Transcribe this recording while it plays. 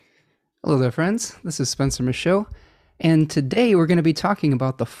Hello there, friends. This is Spencer Michaud, and today we're going to be talking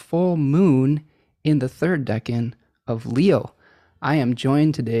about the full moon in the third decan of Leo. I am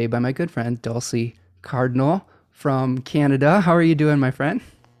joined today by my good friend Dulcie Cardinal from Canada. How are you doing, my friend?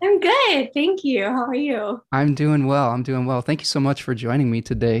 I'm good. Thank you. How are you? I'm doing well. I'm doing well. Thank you so much for joining me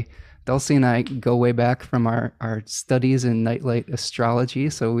today. Dulcie and I go way back from our studies in nightlight astrology,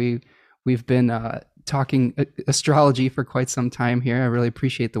 so we've been talking astrology for quite some time here. I really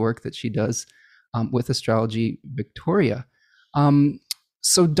appreciate the work that she does with Astrology Victoria. Um,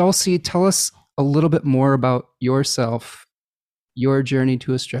 so, Dulcie, tell us a little bit more about yourself, your journey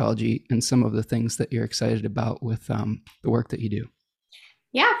to astrology, and some of the things that you're excited about with the work that you do.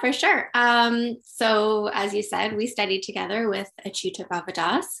 Yeah, for sure. So as you said, we studied together with Achyuta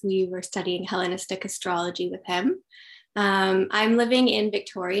Bhavadas. We were studying Hellenistic astrology with him. I'm living in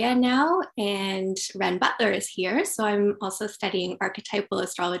Victoria now, and Ren Butler is here. So I'm also studying archetypal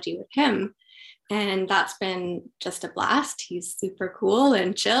astrology with him. And that's been just a blast. He's super cool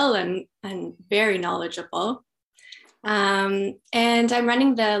and chill and very knowledgeable. And I'm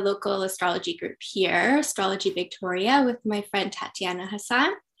running the local astrology group here, Astrology Victoria, with my friend Tatiana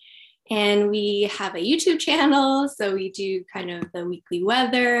Hassan. And we have a YouTube channel. So we do kind of the weekly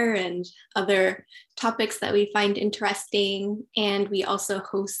weather and other topics that we find interesting. And we also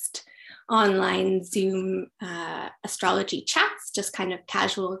host online Zoom astrology chats, just kind of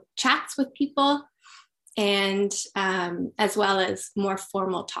casual chats with people and as well as more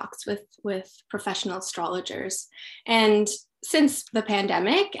formal talks with professional astrologers. And since the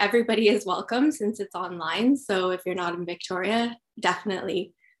pandemic, everybody is welcome since it's online. So if you're not in Victoria,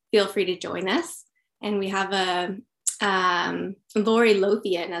 definitely feel free to join us. And we have a Lori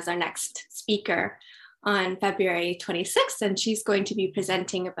Lothian as our next speaker on February 26th, and she's going to be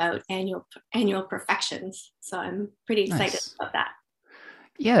presenting about annual perfections. So I'm pretty excited Nice. about that.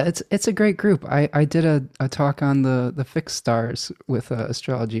 Yeah, it's a great group. I did a talk on the fixed stars with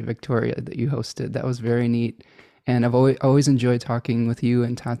Astrology Victoria that you hosted. That was very neat, and I've always enjoyed talking with you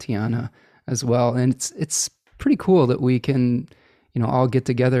and Tatiana as well. And it's pretty cool that we can, all get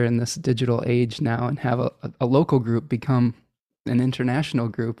together in this digital age now and have a local group become an international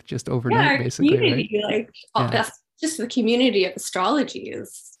group just Yeah, overnight, our basically, right? community, like Yeah, that's just the community of astrology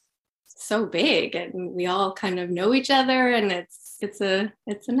is so big, and we all kind of know each other, and it's a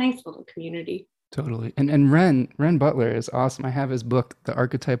nice little community. totally. And Ren Butler is awesome. I have his book, The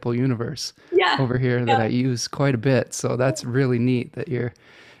Archetypal Universe, Yeah, over here that yeah. I use quite a bit. So that's really neat that you're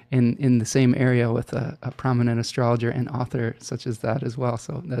in the same area with a prominent astrologer and author such as that as well.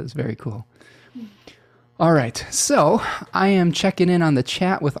 So that is very cool. All right. So I am checking in on the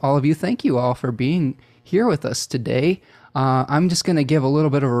chat with all of you. Thank you all for being here with us today. I'm just going to give a little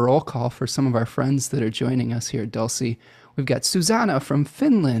bit of a roll call for some of our friends that are joining us here, Dulcie. We've got Susanna from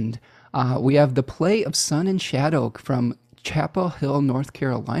Finland. We have the Play of Sun and Shadow from Chapel Hill, North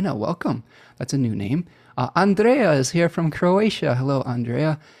Carolina. Welcome. That's a new name. Andrea is here from Croatia. Hello,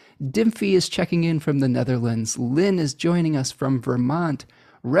 Andrea. Dimfy is checking in from the Netherlands. Lynn is joining us from Vermont.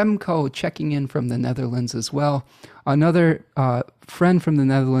 Remco checking in from the Netherlands as well. Another friend from the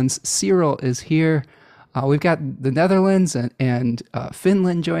Netherlands, Cyril, is here. We've got the Netherlands and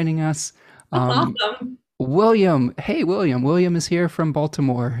Finland joining us. That's Um, awesome. William, hey William. William is here from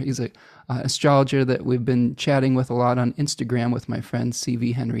Baltimore. He's a astrologer that we've been chatting with a lot on Instagram with my friend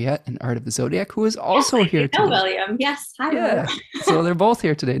CV Henriette and Art of the Zodiac, who is Yes, also I do here know today. William. Yes, hi William. Yeah, so they're both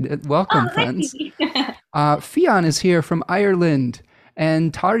here today. Welcome, Oh, friends. hi. Fionn is here from Ireland,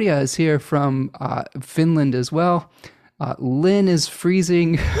 and Tarja is here from Finland as well. Lynn is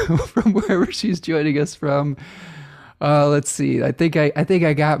freezing from wherever she's joining us from. Let's see. I think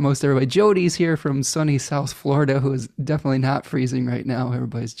I got most everybody. Jody's here from sunny South Florida, who is definitely not freezing right now.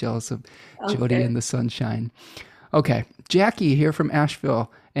 Everybody's jealous of Sounds Jody good. and the sunshine. Okay, Jackie here from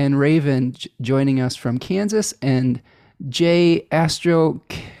Asheville, and Raven joining us from Kansas, and Jay Astro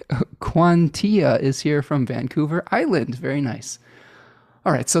Quantia is here from Vancouver Island. Very nice.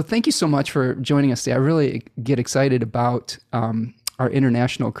 All right, so thank you so much for joining us today. I really get excited about our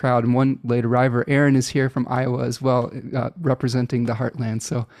international crowd. And one late arriver, Aaron, is here from Iowa as well, representing the Heartland.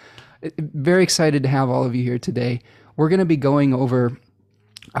 So very excited to have all of you here today. We're going to be going over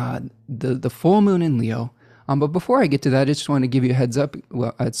the full moon in Leo. But before I get to that, I just want to give you a heads up.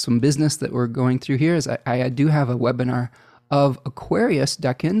 Well, it's some business that we're going through here. Is I do have a webinar of Aquarius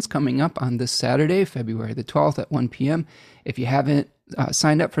decans coming up on this Saturday, February the 12th at 1 p.m. If you haven't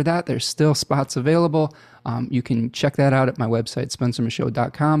signed up for that, there's still spots available. You can check that out at my website,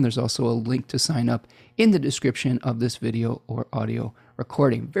 spencermichaud.com. There's also a link to sign up in the description of this video or audio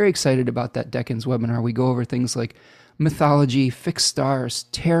recording. Very excited about that Decans webinar. We go over things like mythology, fixed stars,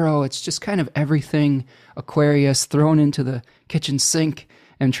 tarot. It's just kind of everything Aquarius thrown into the kitchen sink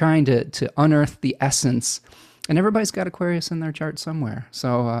and trying to unearth the essence. And everybody's got Aquarius in their chart somewhere.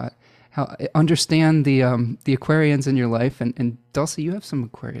 So understand the Aquarians in your life. And Dulcie, you have some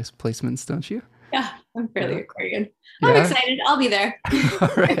Aquarius placements, don't you? Yeah, I'm fairly Aquarian. I'm excited. I'll be there. All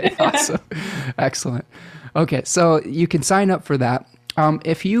right. Awesome. Excellent. Okay. So you can sign up for that.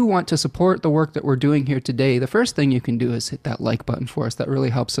 If you want to support the work that we're doing here today, the first thing you can do is hit that like button for us. That really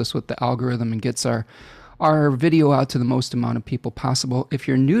helps us with the algorithm and gets our video out to the most amount of people possible. If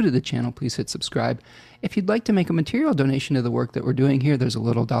you're new to the channel, please hit subscribe. If you'd like to make a material donation to the work that we're doing here, there's a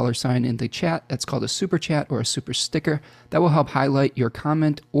little $ in the chat. That's called a super chat or a super sticker. That will help highlight your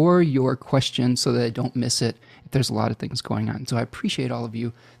comment or your question so that I don't miss it if there's a lot of things going on. So I appreciate all of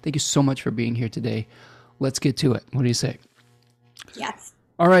you. Thank you so much for being here today. Let's get to it. What do you say? Yes.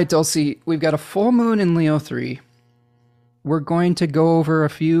 All right, Dulcie, we've got a full moon in Leo 3. We're going to go over a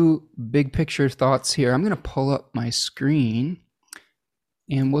few big picture thoughts here. I'm going to pull up my screen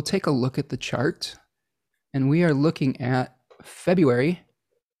and we'll take a look at the chart. And we are looking at February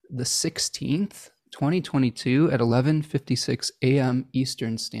the 16th, 2022 at 11:56 a.m.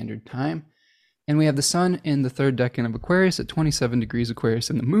 Eastern Standard Time. And we have the sun in the third decan of Aquarius at 27 degrees Aquarius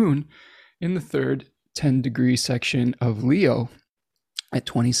and the moon in the third 10-degree section of Leo at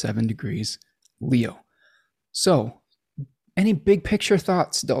 27 degrees Leo. So, any big picture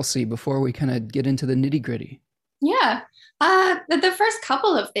thoughts, Dulcie, before we kind of get into the nitty gritty? Yeah. The first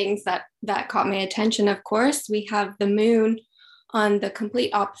couple of things that caught my attention, of course, we have the moon on the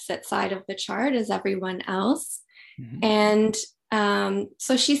complete opposite side of the chart as everyone else. Mm-hmm. And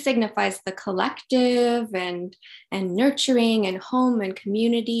so she signifies the collective and nurturing and home and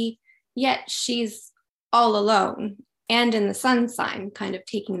community, yet she's all alone and in the sun sign, kind of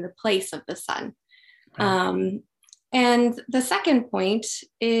taking the place of the sun. Right. And the second point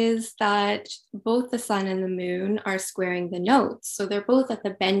is that both the sun and the moon are squaring the nodes. So they're both at the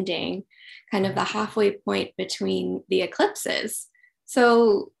bending, kind of the halfway point between the eclipses.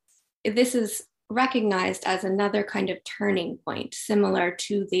 So this is recognized as another kind of turning point, similar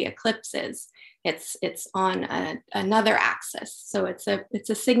to the eclipses. It's on another axis. So it's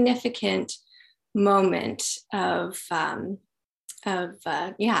a significant moment of some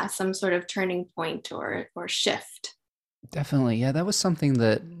sort of turning point or shift. Definitely. Yeah, that was something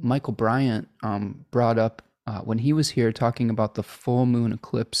that Michael Bryant brought up when he was here talking about the full moon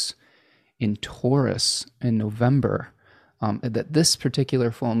eclipse in Taurus in November, that this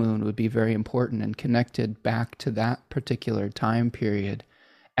particular full moon would be very important and connected back to that particular time period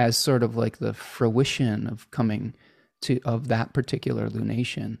as sort of like the fruition of coming of that particular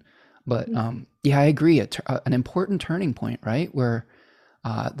lunation. But I agree. An important turning point, right? Where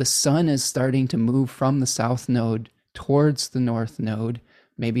the sun is starting to move from the south node towards the north node,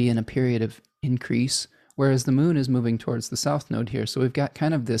 maybe in a period of increase, whereas the moon is moving towards the south node here. So we've got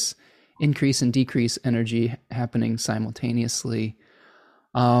kind of this increase and decrease energy happening simultaneously.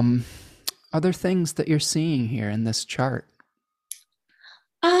 Other things that you're seeing here in this chart?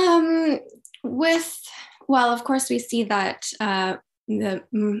 Of course, we see that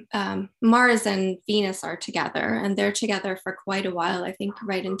the Mars and Venus are together, and they're together for quite a while, I think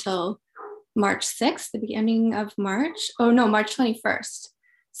right until March 6th, the beginning of March. Oh no, March 21st.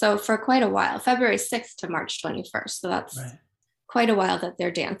 So for quite a while, February 6th to March 21st. So that's right. Quite a while that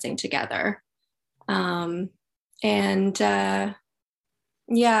they're dancing together. I think the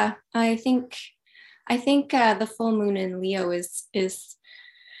full moon in Leo is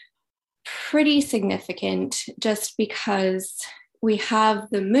pretty significant just because we have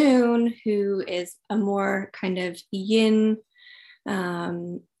the moon, who is a more kind of yin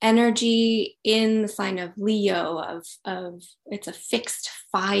energy in the sign of Leo, of it's a fixed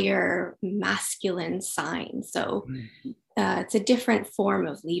fire masculine sign. So it's a different form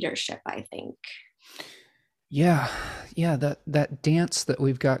of leadership, I think. Yeah, that dance that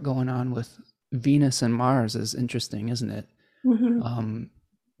we've got going on with Venus and Mars is interesting, isn't it? Mm-hmm.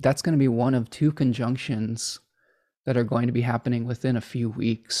 That's going to be one of two conjunctions that are going to be happening within a few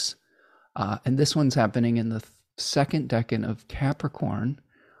weeks. And this one's happening in the second decan of Capricorn,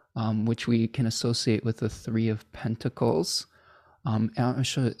 which we can associate with the Three of Pentacles. I'll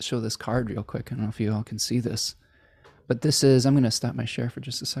show this card real quick. I don't know if you all can see this, but this is, I'm going to stop my share for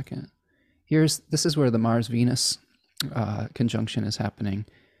just a second. This is where the Mars-Venus conjunction is happening.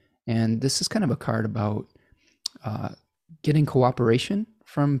 And this is kind of a card about getting cooperation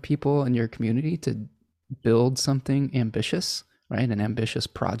from people in your community to build something ambitious, right? An ambitious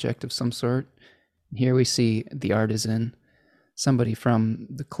project of some sort. Here we see the artisan, somebody from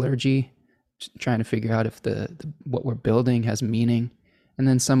the clergy trying to figure out if the what we're building has meaning. And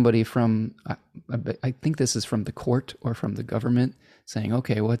then somebody from, I think this is from the court or from the government, saying,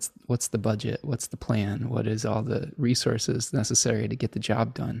 okay, what's the budget? What's the plan? What is all the resources necessary to get the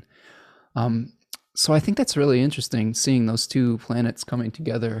job done? So I think that's really interesting, seeing those two planets coming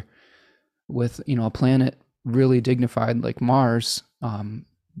together with, a planet really dignified like Mars,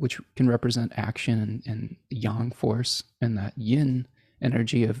 which can represent action and yang force, and that yin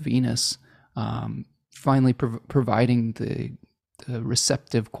energy of Venus, finally providing the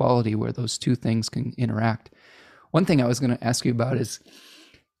receptive quality where those two things can interact. One thing I was going to ask you about is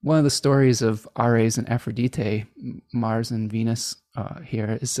one of the stories of Ares and Aphrodite, Mars and Venus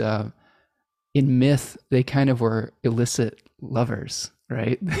here, is in myth, they kind of were illicit lovers,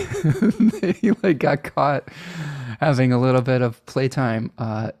 right? They like got caught having a little bit of playtime,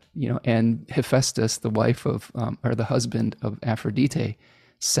 and Hephaestus, the wife of, or the husband of Aphrodite,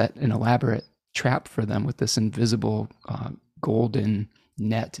 set an elaborate trap for them with this invisible golden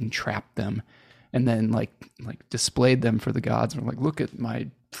net and trapped them, and then like displayed them for the gods, and were like, look at my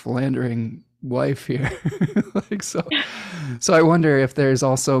philandering wife here. So I wonder if there's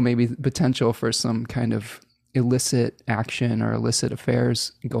also maybe potential for some kind of illicit action or illicit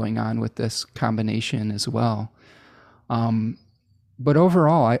affairs going on with this combination as well. But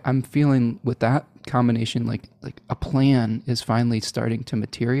overall, I'm feeling with that combination, like a plan is finally starting to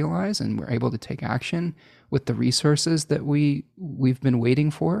materialize, and we're able to take action with the resources that we've been waiting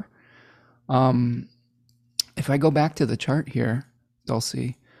for. If I go back to the chart here,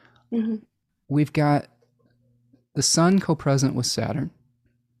 Dulcie, mm-hmm. We've got the sun co-present with Saturn,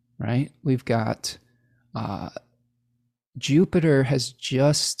 right? We've got Jupiter has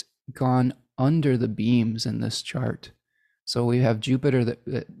just gone under the beams in this chart. So we have Jupiter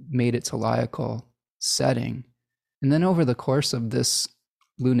that made its heliacal setting. And then over the course of this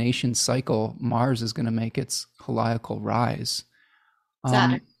lunation cycle, Mars is going to make its heliacal rise.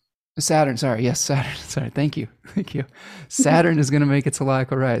 Saturn, sorry. Yes, Saturn. Sorry. Thank you. Saturn is going to make its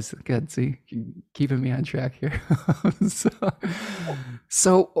heliacal rise. Good. See, keeping me on track here.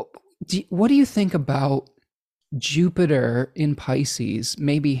 So what do you think about Jupiter in Pisces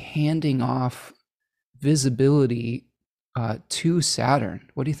maybe handing off visibility to Saturn?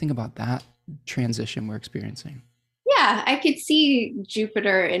 What do you think about that transition we're experiencing? Yeah, I could see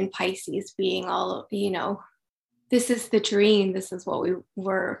Jupiter in Pisces being all, this is the dream. This is what we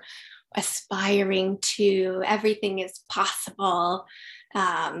were aspiring to. Everything is possible.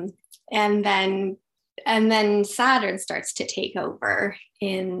 And then Saturn starts to take over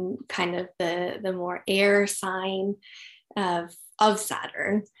in kind of the more air sign of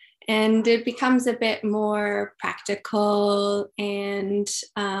Saturn. And it becomes a bit more practical and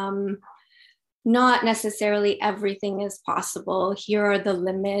not necessarily everything is possible. Here are the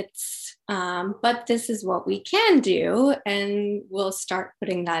limits, but this is what we can do, and we'll start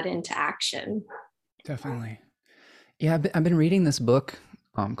putting that into action. Definitely. Yeah, I've been reading this book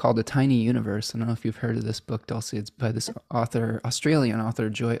called A Tiny Universe. I don't know if you've heard of this book, Dulcie. It's by this Australian author,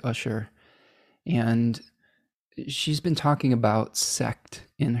 Joy Usher. And she's been talking about sect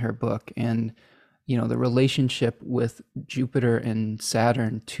in her book, and the relationship with Jupiter and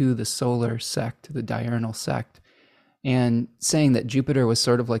Saturn to the solar sect, the diurnal sect, and saying that Jupiter was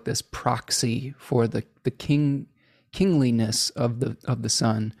sort of like this proxy for the kingliness of the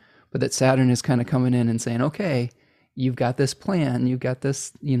sun, but that Saturn is kind of coming in and saying, okay, you've got this plan, you've got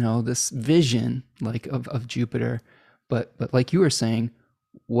this, this vision like of Jupiter, but like you were saying,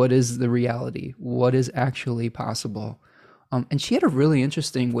 what is the reality? What is actually possible? And she had a really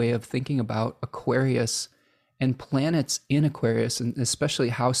interesting way of thinking about Aquarius and planets in Aquarius, and especially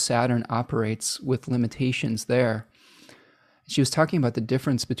how Saturn operates with limitations there. She was talking about the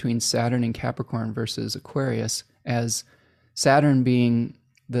difference between Saturn and Capricorn versus Aquarius, as Saturn being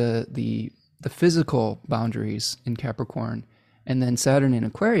the physical boundaries in Capricorn, and then Saturn in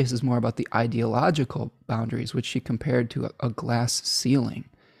Aquarius is more about the ideological boundaries, which she compared to a glass ceiling.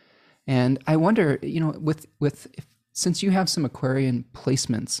 And I wonder, since you have some Aquarian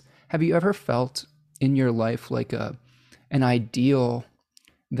placements, have you ever felt in your life like an ideal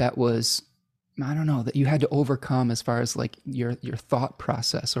that was, I don't know, that you had to overcome as far as like your thought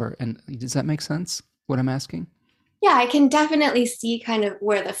process, and does that make sense, what I'm asking? Yeah, I can definitely see kind of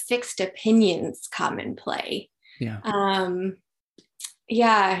where the fixed opinions come in play. Yeah.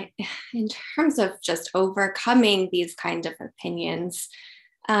 Yeah, in terms of just overcoming these kind of opinions,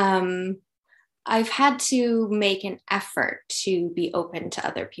 I've had to make an effort to be open to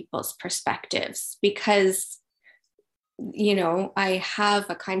other people's perspectives because, I have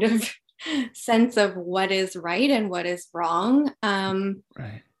a kind of sense of what is right and what is wrong.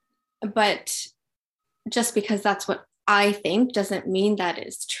 Right. but just because that's what I think doesn't mean that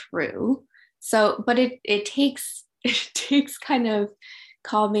is true. So, but it takes it takes kind of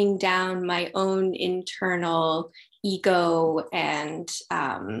calming down my own internal ego and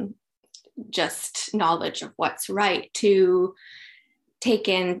just knowledge of what's right to take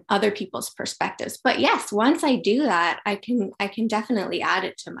in other people's perspectives. But yes, once I do that, I can definitely add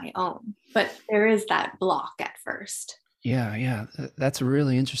it to my own. But there is that block at first. Yeah, yeah, that's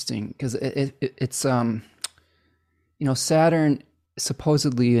really interesting because it's Saturn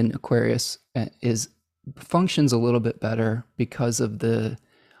supposedly in Aquarius is functions a little bit better because of the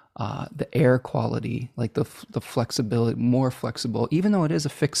air quality, like the flexibility, more flexible, even though it is a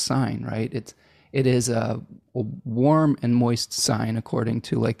fixed sign, right? It is a warm and moist sign according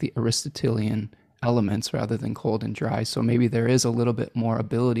to like the Aristotelian elements rather than cold and dry. So maybe there is a little bit more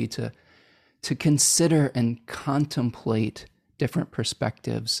ability to consider and contemplate different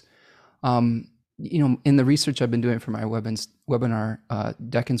perspectives. In the research I've been doing for my webinar,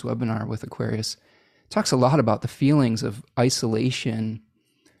 Deccan's webinar with Aquarius, talks a lot about the feelings of isolation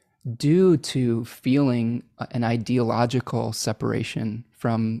due to feeling an ideological separation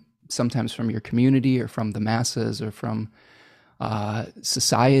from sometimes from your community or from the masses or from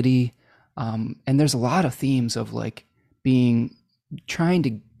society. And there's a lot of themes of like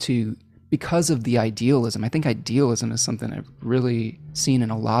trying to because of the idealism. I think idealism is something I've really seen in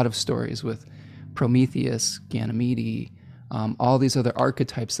a lot of stories with Prometheus, Ganymede, all these other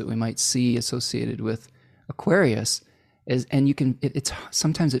archetypes that we might see associated with Aquarius. And it's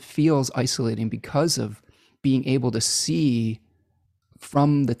sometimes it feels isolating because of being able to see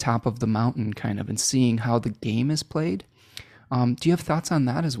from the top of the mountain kind of and seeing how the game is played. Do you have thoughts on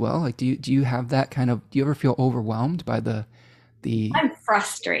that as well? Like, do you have that kind of, do you ever feel overwhelmed by the I'm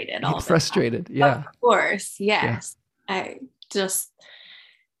frustrated all frustrated? the time. Yeah. Of course. Yes. Yeah. I just,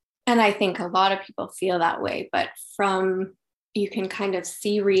 and I think a lot of people feel that way, but you can kind of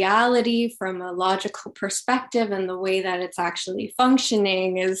see reality from a logical perspective, and the way that it's actually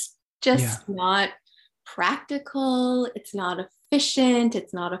functioning is just not practical. It's not efficient.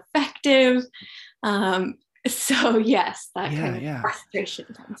 It's not effective. So yes, that kind of frustration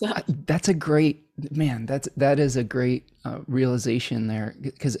comes up. That's a great, man, that is a great realization there,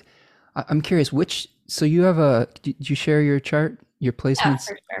 because I'm curious so you have did you share your chart, your placements?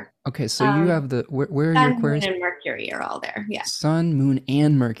 Yeah, for sure. Okay, so you have where are your Aquarius? Sun, Moon, and Mercury are all there. Yeah. Sun, Moon,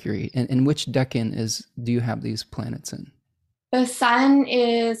 and Mercury. And which decan do you have these planets in? The Sun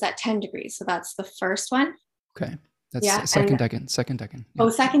is at 10 degrees, so that's the first one. Okay, that's second decan. Second decan. Yeah. Oh,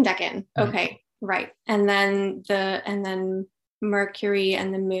 second decan. Okay, right. And then Mercury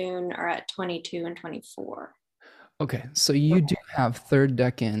and the Moon are at 22 and 24. Okay, so you do have third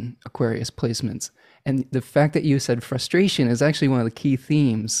decan Aquarius placements. And the fact that you said frustration is actually one of the key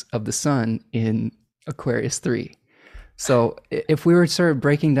themes of the Sun in Aquarius 3. So if we were sort of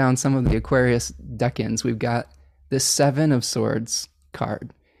breaking down some of the Aquarius decans, we've got this Seven of Swords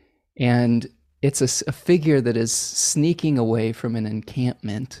card. And it's a figure that is sneaking away from an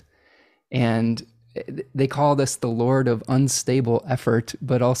encampment. And they call this the Lord of Unstable Effort,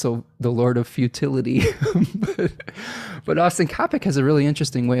 but also the Lord of Futility. but Austin Coppock has a really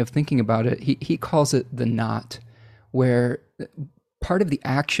interesting way of thinking about it. He calls it the knot, where part of the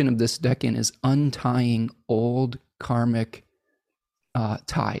action of this decan is untying old karmic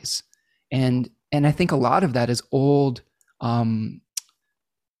ties. And I think a lot of that is old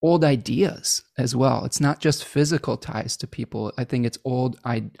ideas as well. It's not just physical ties to people. I think it's old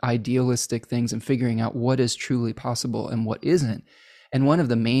idealistic things and figuring out what is truly possible and what isn't. And one of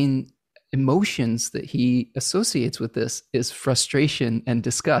the main emotions that he associates with this is frustration and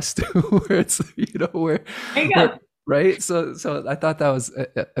disgust, where it's, right? So I thought that was,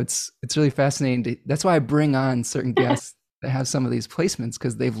 it's really fascinating. That's why I bring on certain guests that have some of these placements,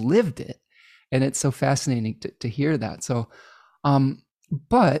 because they've lived it. And it's so fascinating to hear that. So,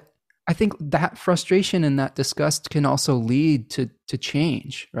 but I think that frustration and that disgust can also lead to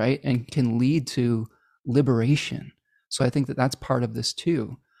change, right? And can lead to liberation. So I think that that's part of this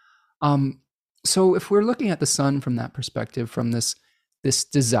too. So if we're looking at the Sun from that perspective, from this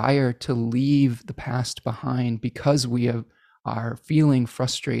desire to leave the past behind because we are feeling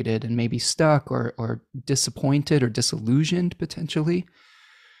frustrated and maybe stuck or disappointed or disillusioned potentially,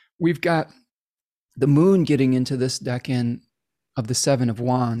 we've got the Moon getting into this decan of the Seven of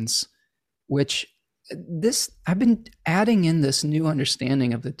Wands, which I've been adding in this new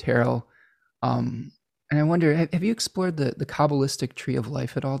understanding of the tarot. And I wonder, have you explored the Kabbalistic tree of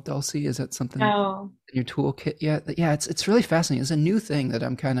life at all, Dulcie? Is that something in your toolkit yet? Yeah, it's really fascinating. It's a new thing that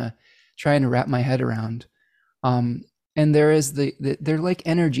I'm kind of trying to wrap my head around. And there is they're like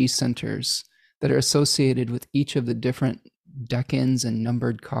energy centers that are associated with each of the different decans and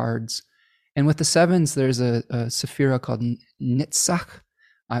numbered cards. And with the sevens, there's a sephira called Nitzach.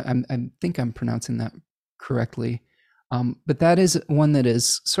 I think I'm pronouncing that correctly. But that is one that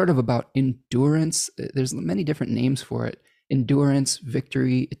is sort of about endurance. There's many different names for it: endurance,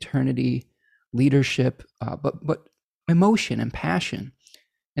 victory, eternity, leadership, but emotion and passion.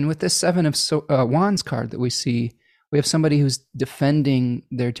 And with this seven of wands card that we see, we have somebody who's defending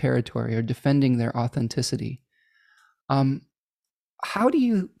their territory or defending their authenticity. How do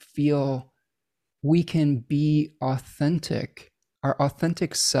you feel we can be authentic, our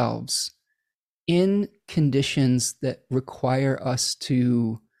authentic selves, in conditions that require us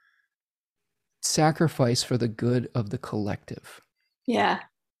to sacrifice for the good of the collective? Yeah,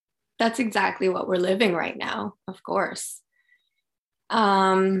 that's exactly what we're living right now, of course.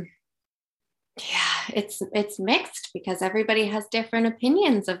 Yeah, it's mixed because everybody has different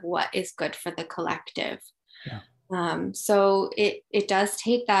opinions of what is good for the collective. Yeah. So it does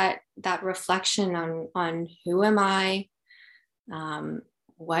take that reflection on who am I,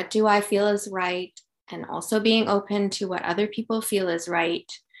 what do I feel is right, and also being open to what other people feel is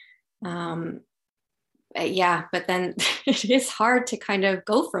right. Yeah, but then it is hard to kind of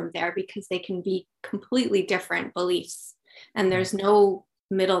go from there because they can be completely different beliefs, and there's no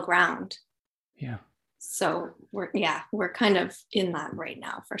middle ground. Yeah. So we're kind of in that right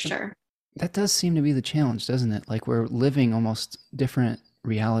now for sure. That does seem to be the challenge, doesn't it? Like we're living almost different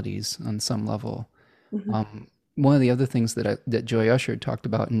realities on some level. Mm-hmm. One of the other things that Joy Usher talked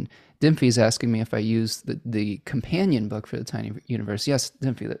about, and Dimphy's asking me if I use the companion book for the Tiny Universe. Yes,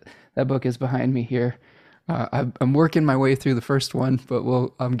 Dimphy, that book is behind me here. I'm working my way through the first one,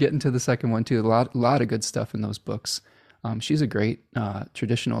 but I'm getting to the second one too. A lot of good stuff in those books. She's a great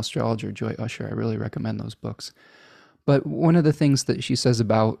traditional astrologer, Joy Usher. I really recommend those books. But one of the things that she says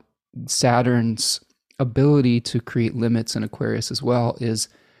about Saturn's ability to create limits in Aquarius as well is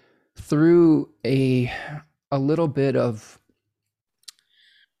through a little bit of,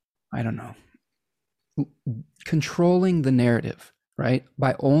 I don't know, controlling the narrative, right?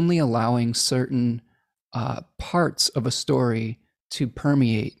 By only allowing certain parts of a story to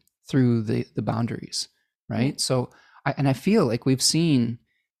permeate through the boundaries, right? So, I feel like we've seen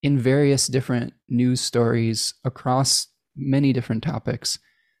in various different news stories across many different topics,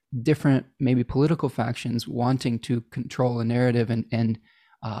 different maybe political factions wanting to control a narrative and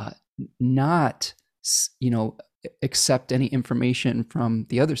not, accept any information from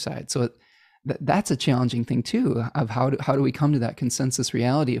the other side. So that's a challenging thing too, of how do we come to that consensus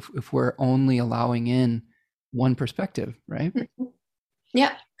reality if we're only allowing in one perspective, right?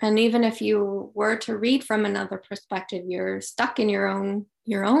 Yeah, and even if you were to read from another perspective, you're stuck in your own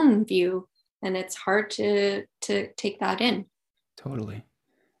view, and it's hard to take that in. Totally.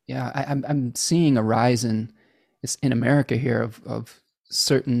 Yeah, I'm seeing a rise in America here of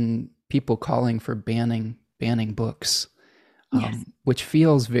certain people calling for banning books, Yes. which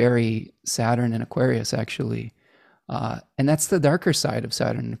feels very Saturn and Aquarius actually, and that's the darker side of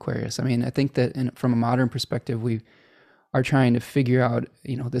Saturn and Aquarius. I mean, I think that from a modern perspective, we are trying to figure out,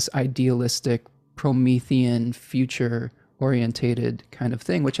 this idealistic Promethean future orientated kind of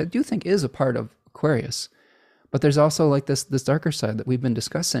thing, which I do think is a part of Aquarius. But there's also like this darker side that we've been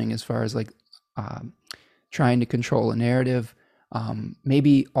discussing as far as like trying to control a narrative,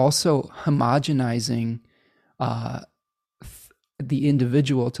 maybe also homogenizing the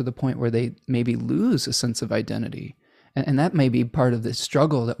individual to the point where they maybe lose a sense of identity. And that may be part of the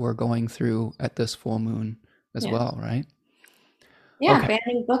struggle that we're going through at this full moon as well, right? Yeah, Okay.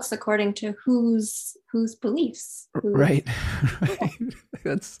 banning books according to whose beliefs. Right. Right.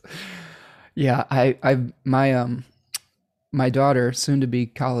 That's my daughter, soon to be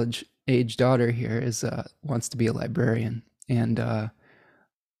college age daughter here, is wants to be a librarian, and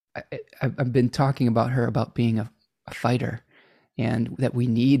I've been talking about her about being a fighter, and that we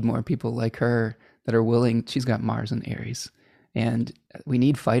need more people like her that are willing. She's got Mars and Aries, and we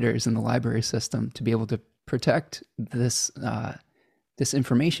need fighters in the library system to be able to protect this this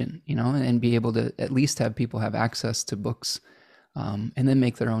information, and be able to at least have people have access to books, and then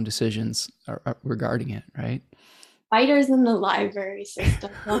make their own decisions regarding it, right? Fighters in the library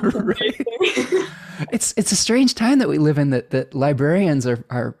system. Right. It's a strange time that we live in, that librarians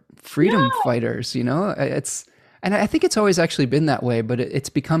are freedom fighters, It's, and I think it's always actually been that way, but it's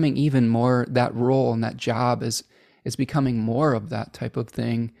becoming even more, that role and that job is becoming more of that type of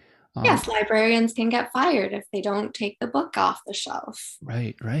thing. Yes, librarians can get fired if they don't take the book off the shelf.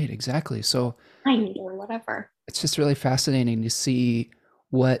 Right, exactly. So Or whatever. it's just really fascinating to see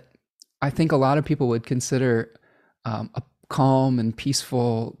what I think a lot of people would consider a calm and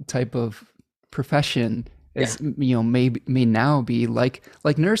peaceful type of profession Yeah. is, may now be like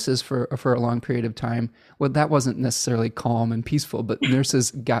nurses for a long period of time. Well, that wasn't necessarily calm and peaceful, but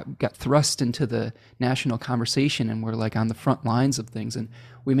nurses got thrust into the national conversation and were like on the front lines of things. And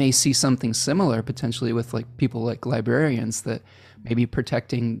we may see something similar potentially with like people like librarians, that maybe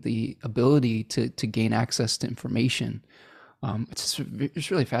protecting the ability to gain access to information. It's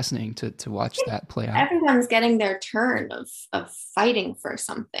really fascinating to watch that play out. Everyone's getting their turn of fighting for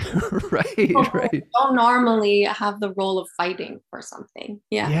something. Right, People right. don't normally have the role of fighting for something.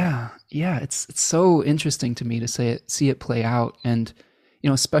 Yeah. Yeah, yeah. It's so interesting to me to see it play out, and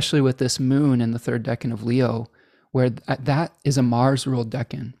especially with this moon in the third decan of Leo, where that is a Mars ruled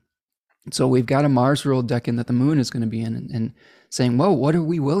decan. So we've got a Mars ruled decan that the moon is going to be in, and saying, well, what are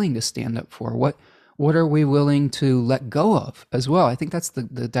we willing to stand up for? What are we willing to let go of as well? I think that's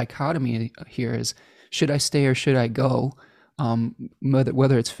the dichotomy here is, should I stay or should I go?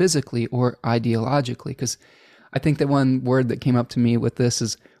 Whether it's physically or ideologically, because I think that one word that came up to me with this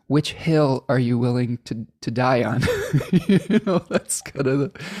is, which hill are you willing to die on? That's kind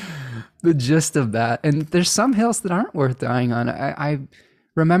of the gist of that. And there's some hills that aren't worth dying on. I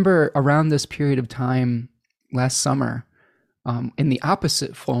remember around this period of time last summer, in the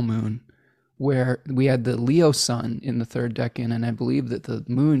opposite full moon, where we had the Leo sun in the third decan, and I believe that the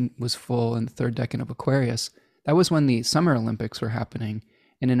moon was full in the third decan of Aquarius. That was when the Summer Olympics were happening.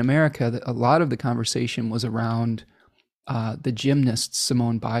 And in America, a lot of the conversation was around the gymnast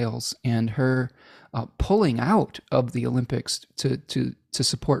Simone Biles and her pulling out of the Olympics to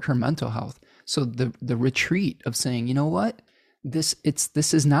support her mental health. So the retreat of saying, you know what, this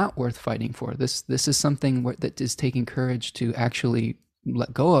is not worth fighting for. This is something that is taking courage to actually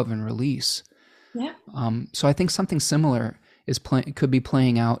let go of and release. Yeah. So I think something similar could be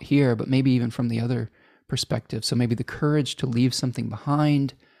playing out here, but maybe even from the other perspective. So maybe the courage to leave something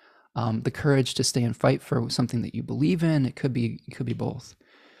behind, the courage to stay and fight for something that you believe in. It could be both.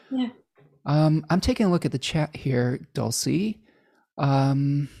 Yeah. I'm taking a look at the chat here, Dulcie.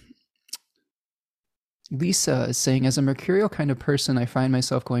 Lisa is saying, as a mercurial kind of person, I find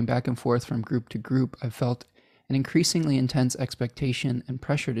myself going back and forth from group to group. I've felt an increasingly intense expectation and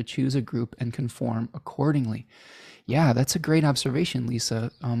pressure to choose a group and conform accordingly. Yeah, that's a great observation,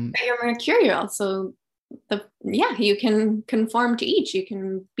 Lisa. You're mercurial, so you can conform to each. You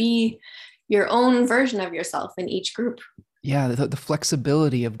can be your own version of yourself in each group. Yeah, the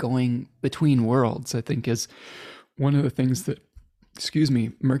flexibility of going between worlds, I think, is one of the things that,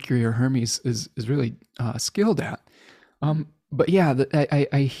 Mercury or Hermes is really skilled at. But yeah,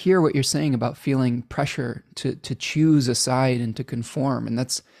 I hear what you're saying about feeling pressure to choose a side and to conform, and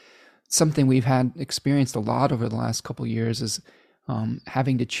that's something we've experienced a lot over the last couple of years, is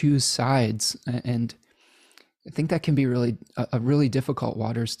having to choose sides, and I think that can be really a really difficult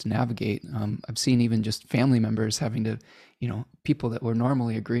waters to navigate. I've seen even just family members having to, people that were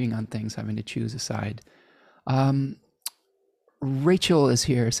normally agreeing on things having to choose a side. Rachel is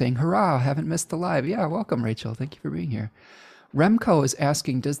here saying, hurrah, haven't missed the live. Yeah, welcome, Rachel. Thank you for being here. Remco is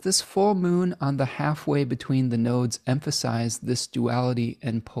asking, does this full moon on the halfway between the nodes emphasize this duality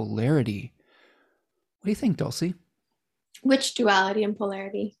and polarity? What do you think, Dulcie? Which duality and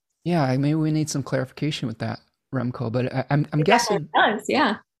polarity? Yeah, maybe we need some clarification with that, Remco. But I'm guessing. It does,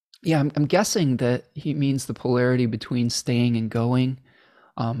 yeah. Yeah, I'm guessing that he means the polarity between staying and going,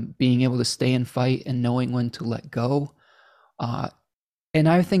 being able to stay and fight and knowing when to let go. And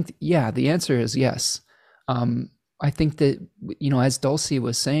I think, yeah, the answer is yes. I think that, as Dulcie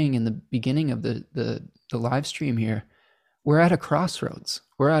was saying in the beginning of the live stream here, we're at a crossroads.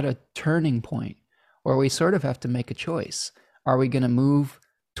 We're at a turning point where we sort of have to make a choice. Are we going to move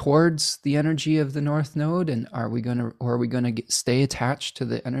towards the energy of the North Node, and are we going to stay attached to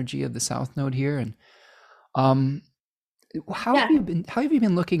the energy of the South Node here? And how have you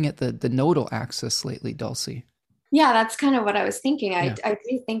been looking at the nodal axis lately, Dulcie? Yeah, that's kind of what I was thinking. I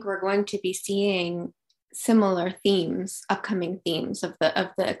do think we're going to be seeing similar themes, upcoming themes of the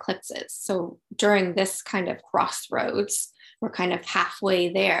eclipses. So during this kind of crossroads, we're kind of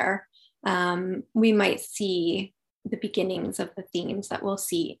halfway there. We might see the beginnings of the themes that we'll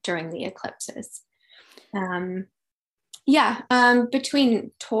see during the eclipses.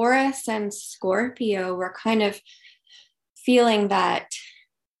 Between Taurus and Scorpio, we're kind of feeling that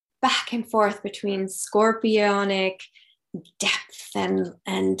back and forth between scorpionic depth and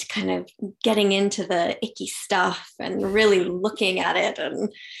kind of getting into the icky stuff and really looking at it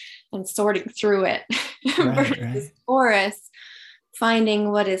and sorting through it, versus Taurus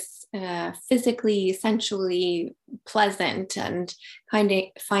finding what is physically, sensually pleasant, and kind of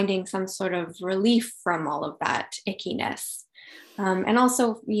finding some sort of relief from all of that ickiness. And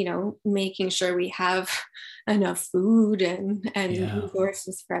also, making sure we have enough food and Yeah.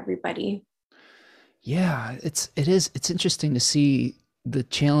 resources for everybody. Yeah, it's interesting to see the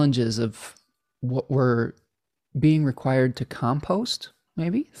challenges of what we're being required to compost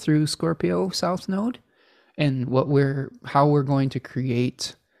maybe through Scorpio South Node, and how we're going to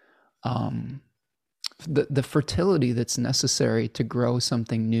create um, the fertility that's necessary to grow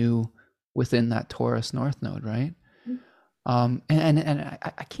something new within that Taurus North Node, right? And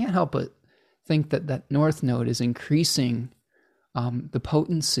I can't help but think that that North Node is increasing the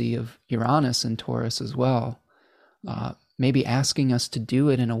potency of Uranus and Taurus as well. Maybe asking us to do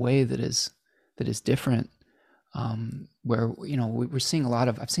it in a way that is different. Where we're seeing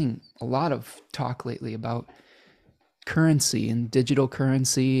I've seen a lot of talk lately about currency and digital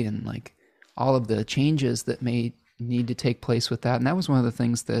currency and like all of the changes that may need to take place with that. And that was one of the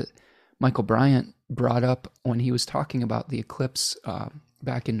things that Michael Bryant brought up when he was talking about the eclipse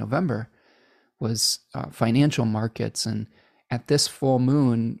back in November, was financial markets, and at this full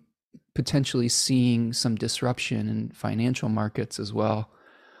moon potentially seeing some disruption in financial markets as well.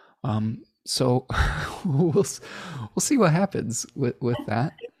 So we'll see what happens with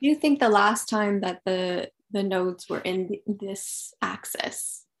that. Do you think the last time that the nodes were in this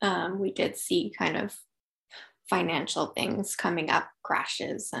axis, we did see kind of financial things coming up,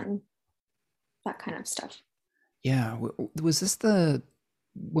 crashes and that kind of stuff? Yeah, was this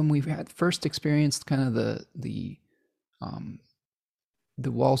when we had first experienced kind of um,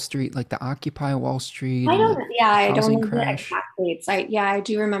 the Wall Street, like the Occupy Wall Street I and don't, the yeah, I don't housing know the crash? exact dates. I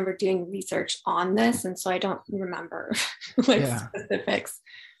do remember doing research on this, and so I don't remember like Yeah. specifics.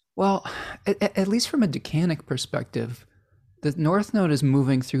 Well, at least from a decanic perspective, the North Node is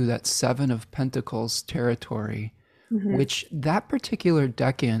moving through that Seven of Pentacles territory, Mhm. which that particular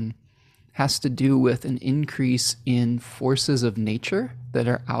decan has to do with an increase in forces of nature that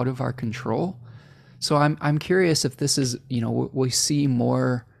are out of our control. So I'm curious if this is, we see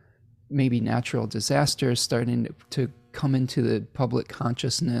more maybe natural disasters starting to come into the public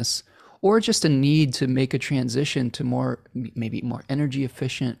consciousness, or just a need to make a transition to maybe more energy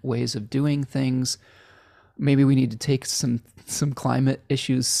efficient ways of doing things. Maybe we need to take some climate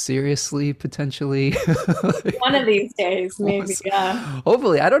issues seriously potentially. One of these days, maybe. Yeah.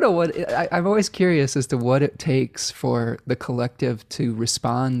 Hopefully, I don't know I'm always curious as to what it takes for the collective to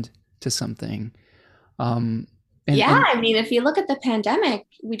respond to something. um and Yeah, and I mean, if you look at the pandemic,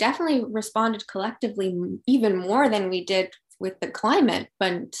 we definitely responded collectively even more than we did with the climate,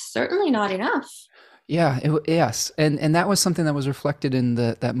 but certainly not enough. Yeah, yes, and that was something that was reflected in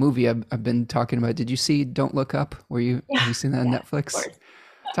that movie I've been talking about. Did you see Don't Look Up? Have Yeah, you seen that on yeah, of Netflix? course.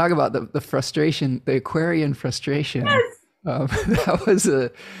 Talk about the frustration, the Aquarian frustration. Yes. That was a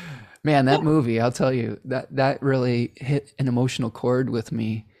man. That movie, I'll tell you, that really hit an emotional chord with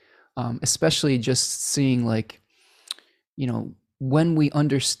me, especially just seeing like when we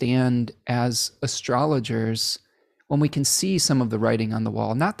understand as astrologers, when we can see some of the writing on the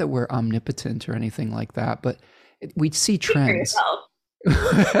wall, not that we're omnipotent or anything like that, but we see Speak for trends. yourself.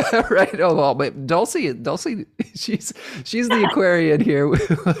 Right. Oh well, but Dulcie, she's the Aquarian here with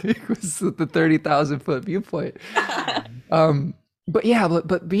the 30,000 foot viewpoint. But yeah,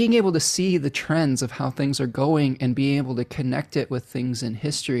 but being able to see the trends of how things are going and being able to connect it with things in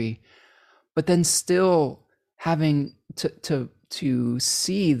history, but then still having to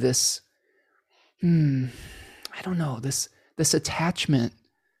see this, I don't know, this attachment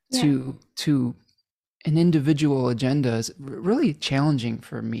Yeah. to an individual agenda is really challenging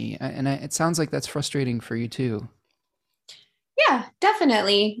for me, and it sounds like that's frustrating for you too. Yeah,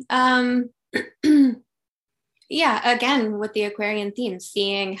 definitely. Yeah, again, with the Aquarian theme,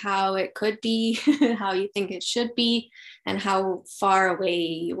 seeing how it could be, how you think it should be, and how far away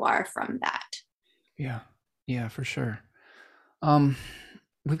you are from that. Yeah, yeah, for sure. Um,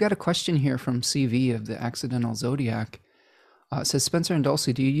 we've got a question here from CV of the Accidental Zodiac. It says, Spencer and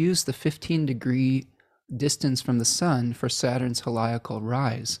Dulcie, do you use the 15-degree distance from the sun for Saturn's heliacal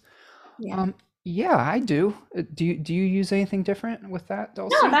rise? Yeah. Um, yeah, I do. Do you use anything different with that, No,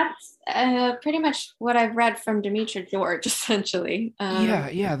 Dulcie? that's pretty much what I've read from Demetra George, essentially.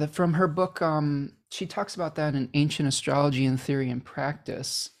 Yeah. From her book, she talks about that in Ancient Astrology and Theory and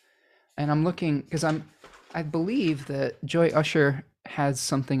Practice. And I'm looking because I believe that Joy Usher has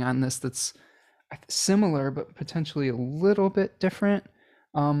something on this that's similar, but potentially a little bit different.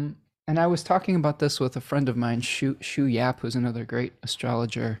 And I was talking about this with a friend of mine, Shu Yap, who's another great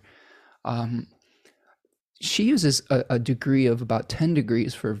astrologer. Um, she uses a degree of about 10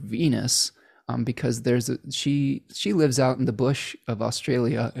 degrees for Venus, because she lives out in the bush of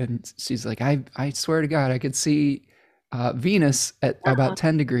Australia, and she's like, I swear to God, I could see Venus at Uh-huh. about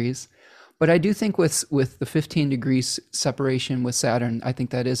 10 degrees. But I do think with the 15 degrees separation with Saturn, I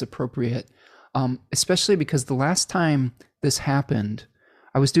think that is appropriate, especially because the last time this happened,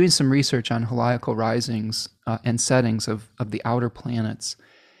 I was doing some research on heliacal risings and settings of the outer planets.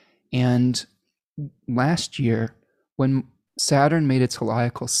 And last year, when Saturn made its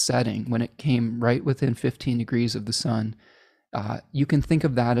heliacal setting, when it came right within 15 degrees of the sun, you can think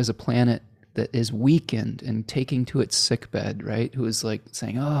of that as a planet that is weakened and taking to its sickbed, right? Who is like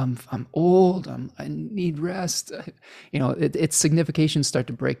saying, "Oh, I'm old. I need rest." Its significations start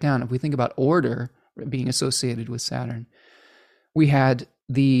to break down. If we think about order being associated with Saturn, we had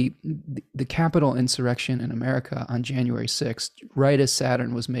the Capitol insurrection in America on January 6th, right as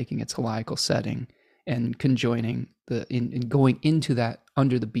Saturn was making its heliacal setting and conjoining in going into that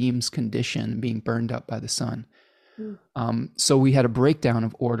under the beams condition, being burned up by the sun. Mm. So we had a breakdown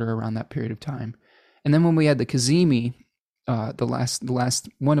of order around that period of time. And then when we had the Kazemi, the last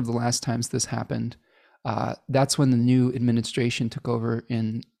one of the last times this happened, that's when the new administration took over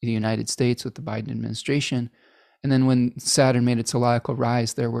in the United States with the Biden administration. And then when Saturn made its heliacal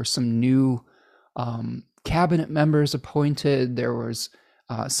rise, there were some new cabinet members appointed. There was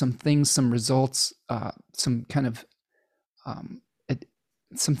some things, some results, some kind of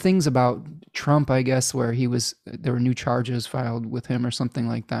some things about Trump, I guess, where there were new charges filed with him or something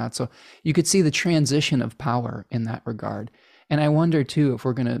like that. So you could see the transition of power in that regard. And I wonder too if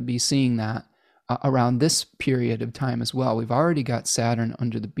we're going to be seeing that around this period of time as well. We've already got Saturn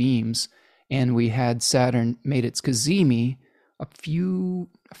under the beams, and we had Saturn made its Cazimi a few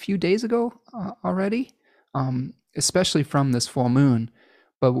days ago already, especially from this full moon.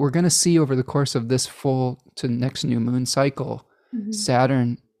 But we're going to see over the course of this full to next new moon cycle,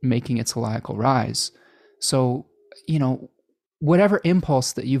 Saturn making its heliacal rise. So, whatever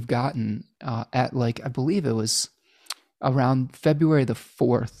impulse that you've gotten at, like, I believe it was around February the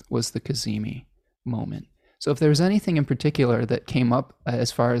 4th was the Cazimi moment. So if there was anything in particular that came up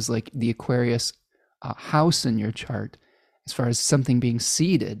as far as like the Aquarius house in your chart, as far as something being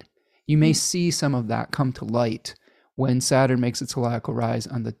seeded, you may see some of that come to light when Saturn makes its heliacal rise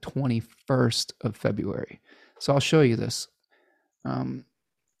on the 21st of February. So I'll show you this.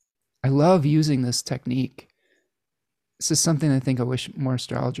 I love using this technique. This is something I think I wish more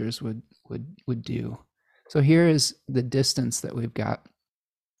astrologers would do. So here is the distance that we've got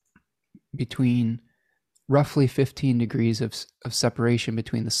between roughly 15 degrees of separation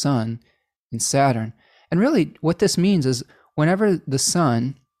between the sun and Saturn. And really what this means is whenever the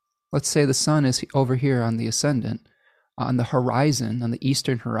sun, let's say the sun is over here on the ascendant, on the horizon, on the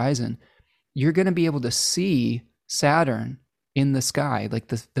eastern horizon, you're going to be able to see Saturn in the sky, like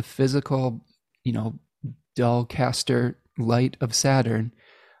the physical, dull caster light of Saturn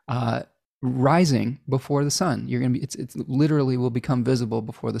rising before the sun. You're going to be, it's literally will become visible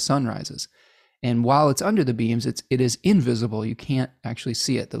before the sun rises. And while it's under the beams, it is invisible. You can't actually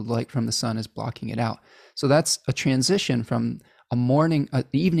see it. The light from the sun is blocking it out. So that's a transition from the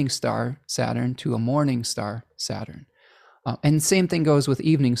evening star Saturn to a morning star Saturn. And same thing goes with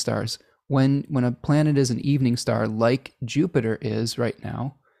evening stars. When a planet is an evening star, like Jupiter is right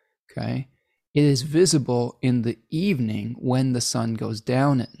now, okay, it is visible in the evening when the sun goes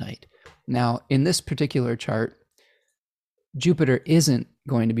down at night. Now, in this particular chart, Jupiter isn't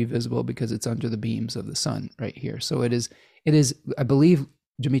going to be visible because it's under the beams of the sun right here. So it is, I believe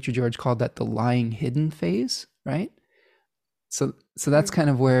Dimitri George called that the lying hidden phase, right? So that's kind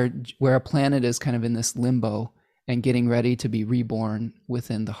of where a planet is kind of in this limbo and getting ready to be reborn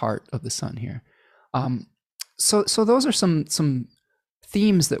within the heart of the sun here. So those are some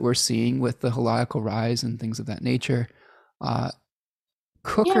themes that we're seeing with the heliacal rise and things of that nature.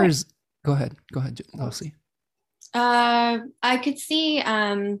 Cooker's, Go ahead, Lucy. I could see,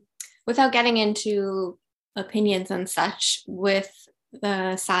 without getting into opinions and such, with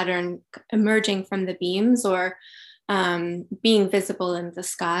the Saturn emerging from the beams or being visible in the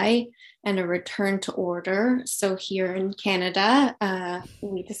sky and a return to order. So here in Canada,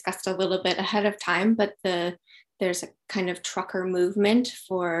 we discussed a little bit ahead of time, but there's a kind of trucker movement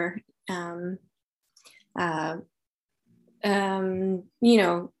for,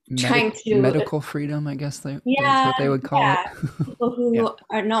 trying to medical freedom, I guess that's what they would call it. People who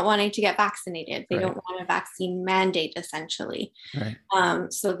are not wanting to get vaccinated, they don't want a vaccine mandate, essentially.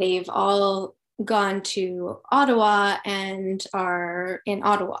 Right. So they've all gone to Ottawa and are in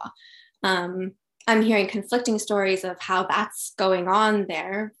Ottawa. I'm hearing conflicting stories of how that's going on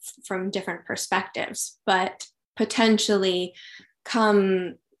there from different perspectives, but potentially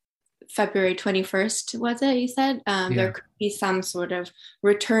come February 21st, was it, you said? Yeah. There could be some sort of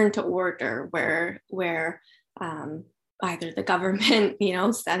return to order where either the government,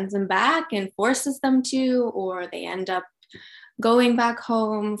 sends them back and forces them to, or they end up going back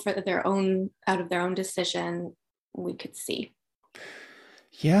home for their own, out of their own decision. We could see.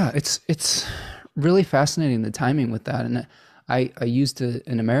 Yeah, it's really fascinating the timing with that. And I used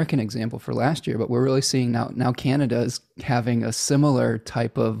an American example for last year, but we're really seeing now Canada is having a similar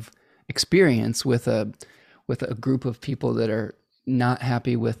type of experience with a group of people that are not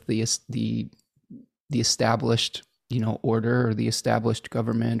happy with the established, order, or the established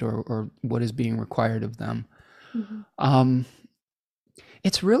government, or what is being required of them. Mhm.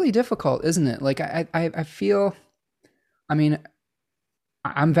 It's really difficult, isn't it? Like I feel, I mean,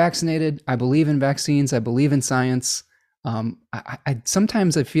 I'm vaccinated. I believe in vaccines. I believe in science. I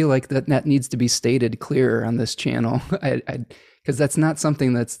sometimes I feel like that needs to be stated clearer on this channel, because that's not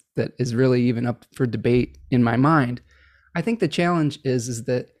something that is really even up for debate in my mind. I think the challenge is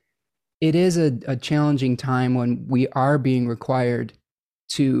that it is a challenging time when we are being required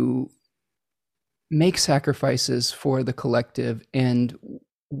to make sacrifices for the collective, and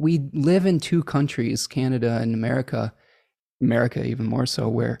we live in two countries, Canada and America even more so,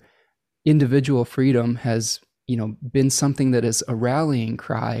 where individual freedom has been something that is a rallying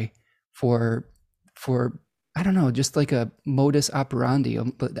cry for I don't know, just like a modus operandi,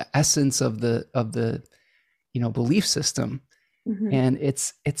 but the essence of the belief system. Mhm. And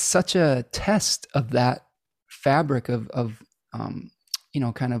it's such a test of that fabric of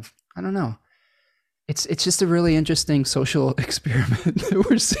kind of, I don't know, it's just a really interesting social experiment that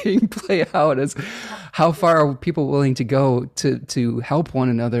we're seeing play out, as how far are people willing to go to help one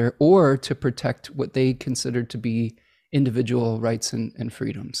another, or to protect what they consider to be individual rights and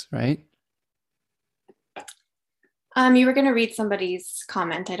freedoms, right? You were going to read somebody's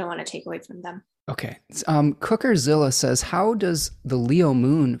comment. I don't want to take away from them. Okay. Cookerzilla says, how does the Leo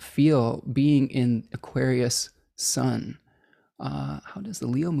moon feel being in Aquarius sun? How does the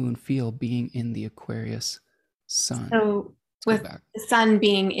Leo moon feel being in the Aquarius sun? So Let's go with back. the sun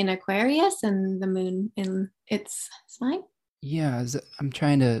being in Aquarius and the moon in its sign. Yeah, I'm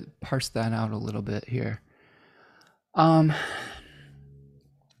trying to parse that out a little bit here. Um,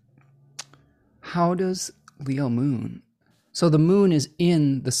 how does Leo moon? So the moon is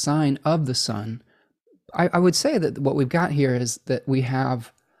in the sign of the sun. I would say that what we've got here is that we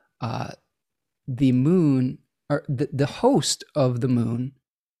have the moon, or the host of the moon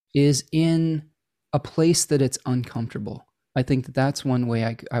is in a place that it's uncomfortable. I think that that's one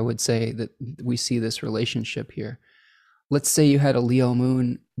way I would say that we see this relationship here. Let's say you had a Leo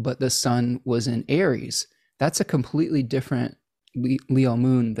moon, but the sun was in Aries. That's a completely different Leo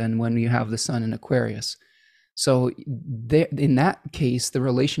moon than when you have the sun in Aquarius. So there, in that case, the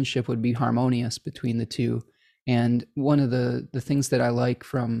relationship would be harmonious between the two. And one of the things that I like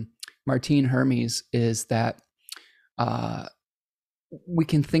from Martine Hermes is that we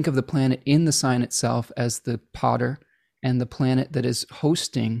can think of the planet in the sign itself as the potter, and the planet that is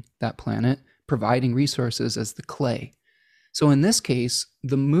hosting that planet, providing resources, as the clay. So in this case,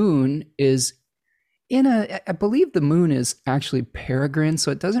 the moon is I believe the moon is actually peregrine,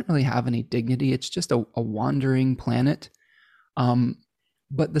 so it doesn't really have any dignity. It's just a wandering planet.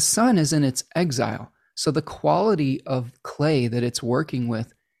 But the sun is in its exile. So the quality of clay that it's working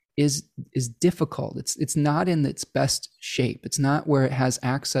with is difficult. It's not in its best shape. It's not where it has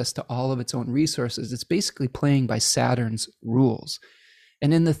access to all of its own resources. It's basically playing by Saturn's rules.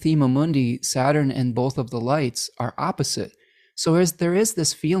 And in the Thema Mundi, Saturn and both of the lights are opposite. So there is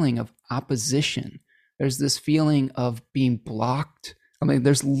this feeling of opposition. There's this feeling of being blocked. I mean,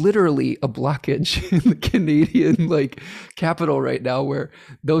 there's literally a blockage in the Canadian capital right now, where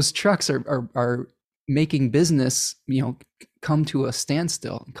those trucks are making business, come to a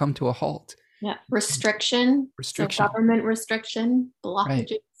standstill, come to a halt. Yeah, restriction. So government restriction, blockages,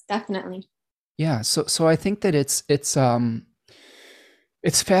 right. Definitely. Yeah, so I think that it's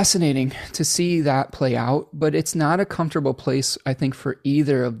fascinating to see that play out, but it's not a comfortable place, I think, for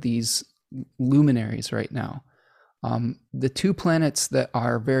either of these luminaries right now. The two planets that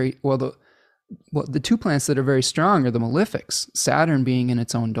are the two planets that are very strong are the malefics, Saturn being in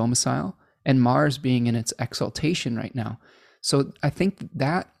its own domicile and Mars being in its exaltation right now. So I think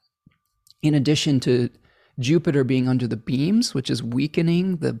that, in addition to Jupiter being under the beams, which is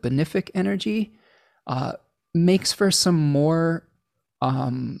weakening the benefic energy, makes for some more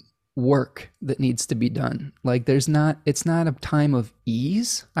work that needs to be done. It's not a time of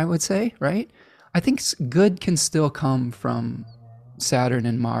ease, I would say, right? I think good can still come from Saturn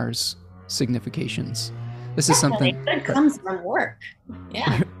and Mars significations. This is Definitely. something Good that, comes from work.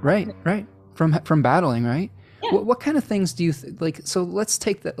 Yeah. right, from battling, right? Yeah. What kind of things do you like? So let's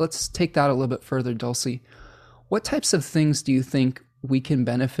take that. Let's take that a little bit further, Dulcie. What types of things do you think we can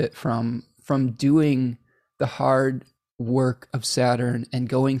benefit from doing the hard work of Saturn and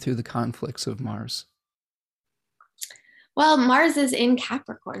going through the conflicts of Mars? Well, Mars is in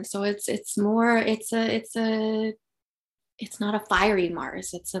Capricorn, so it's more it's not a fiery Mars.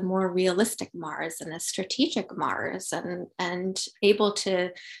 It's a more realistic Mars and a strategic Mars, and able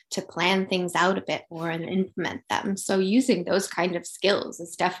to plan things out a bit more and implement them. So using those kind of skills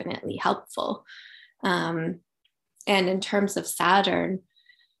is definitely helpful. Um, and in terms of Saturn,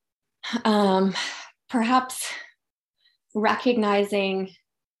 um, perhaps recognizing,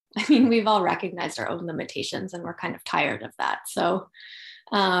 I mean, we've all recognized our own limitations and we're kind of tired of that. So,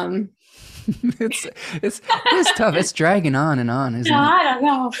 um, it's tough. It's dragging on, isn't yeah, it? I don't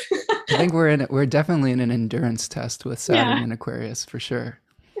know. I think we're definitely in an endurance test with Saturn Yeah, and Aquarius for sure.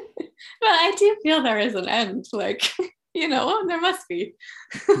 but I do feel there is an end. Like, there must be.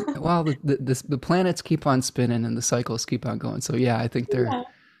 Well, the planets keep on spinning and the cycles keep on going. So yeah, Yeah. I think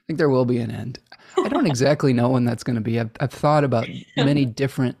there will be an end. I don't exactly know when that's going to be. I've thought about many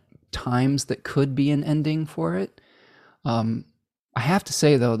different times that could be an ending for it. Um, I have to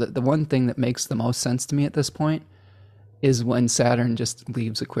say though that the one thing that makes the most sense to me at this point is when Saturn just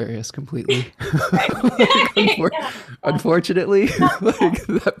leaves Aquarius completely. Right. Like, Yeah. unfortunately, like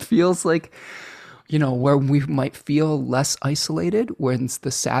that feels like, where we might feel less isolated, when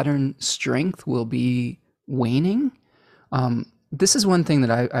the Saturn strength will be waning. This is one thing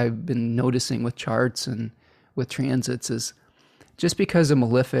that I've been noticing with charts and with transits is just because a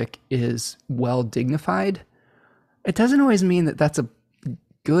malefic is well dignified, it doesn't always mean that that's a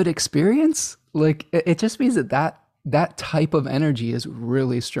good experience. Like it just means that type of energy is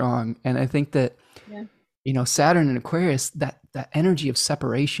really strong. And I think that, Yeah. Saturn and Aquarius, that energy of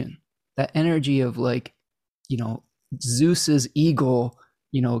separation, that energy of like, Zeus's eagle,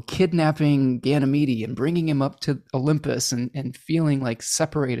 kidnapping Ganymede and bringing him up to Olympus and feeling like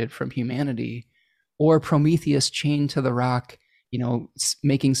separated from humanity, or Prometheus chained to the rock,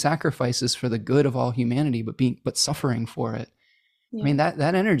 making sacrifices for the good of all humanity, but suffering for it. I Yeah. mean, that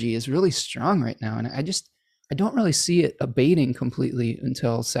energy is really strong right now. And I don't really see it abating completely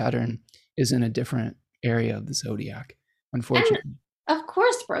until Saturn is in a different area of the zodiac, And unfortunately. of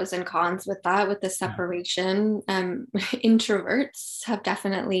course, pros and cons with that, with the Yeah. separation. Introverts have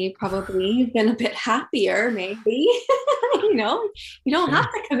definitely probably been a bit happier, maybe. You don't have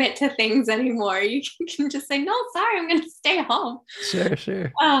Sure. to commit to things anymore. You can just say, no, sorry, I'm going to stay home.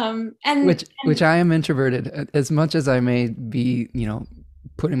 Sure. And Which I am introverted. As much as I may be,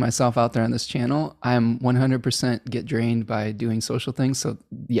 putting myself out there on this channel, I'm 100% get drained by doing social things. So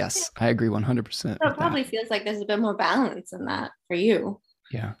yes, I agree 100% so it with that. probably feels like there's a bit more balance in that for you.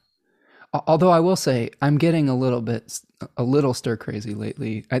 Yeah. Although I will say I'm getting a little stir crazy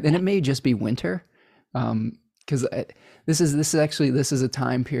lately, and it may just be winter, because this is a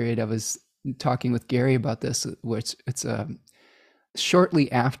time period. I was talking with Gary about this, where it's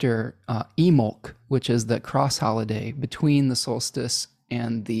shortly after Emolk, which is the cross holiday between the solstice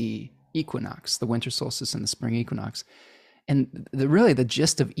and the equinox, the winter solstice and the spring equinox. And the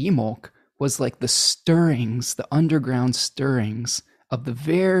gist of Emolk was like the stirrings, the underground stirrings of the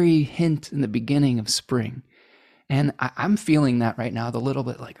very hint in the beginning of spring. And I'm feeling that right now, the little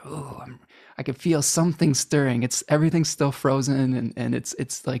bit like, I can feel something stirring. Everything's still frozen, and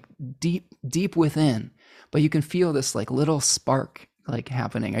it's like deep within, but you can feel this like little spark like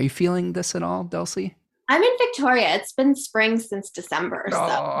happening. Are you feeling this at all, Dulcie? I'm in Victoria. It's been spring since December. So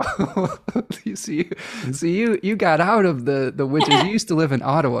Oh, you see, you got out of the winters. You used to live in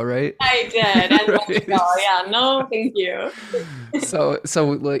Ottawa, right? I did. And Right. Montreal. Yeah, no, thank you. So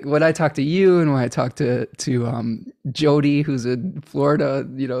like when I talk to you and when I talk to Jody, who's in Florida,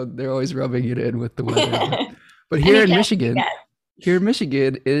 they're always rubbing it in with the weather. But And here you in can't Michigan,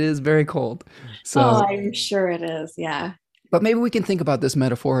 forget. it is very cold. Oh, So, I'm sure it is. Yeah. but maybe we can think about this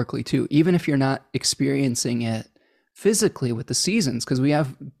metaphorically too, even if you're not experiencing it physically with the seasons, because we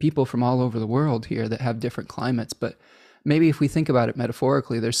have people from all over the world here that have different climates. But maybe if we think about it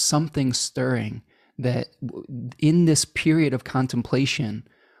metaphorically, there's something stirring that in this period of contemplation,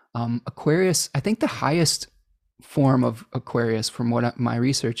 Aquarius, I think the highest form of Aquarius, from what my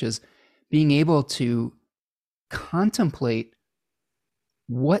research is, being able to contemplate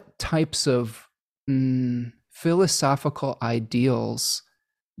what types of philosophical ideals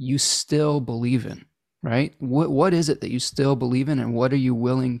you still believe in, right? What is it that you still believe in, and what are you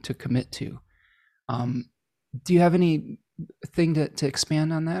willing to commit to? Um, do you have any thing to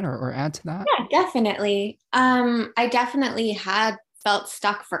expand on that or add to that? Yeah, definitely. I definitely had felt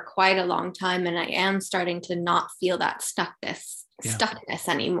stuck for quite a long time, and I am starting to not feel that Yeah. stuckness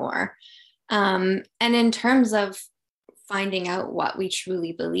anymore. And in terms of finding out what we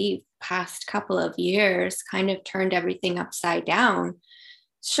truly believe, past couple of years kind of turned everything upside down.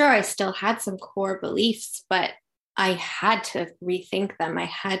 Sure, I still had some core beliefs, but I had to rethink them. I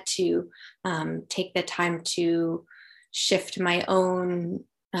had to take the time to shift my own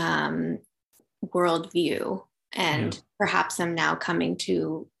worldview. Yeah. And perhaps I'm now coming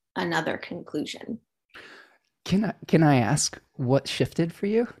to another conclusion. Can I ask what shifted for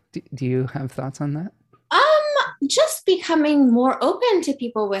you? Do you have thoughts on that? Just becoming more open to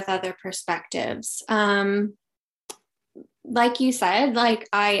people with other perspectives. Like you said, like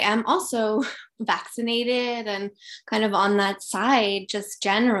I am also vaccinated and kind of on that side just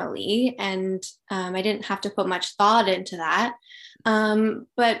generally. And I didn't have to put much thought into that.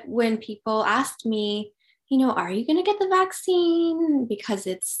 But when people asked me, are you going to get the vaccine because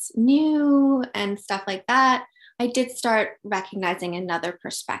it's new and stuff like that, I did start recognizing another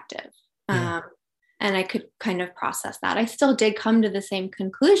perspective. Yeah. And I could kind of process that. I still did come to the same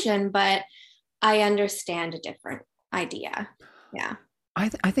conclusion, but I understand a different idea. Yeah. I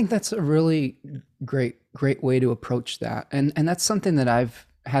think that's a really great way to approach that. And that's something that I've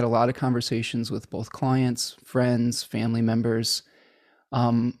had a lot of conversations with both clients, friends, family members.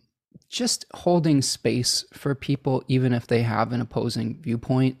 Um, just holding space for people, even if they have an opposing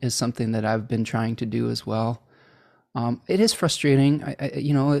viewpoint, is something that I've been trying to do as well. It is frustrating,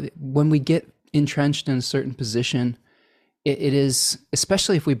 when we get entrenched in a certain position. It is,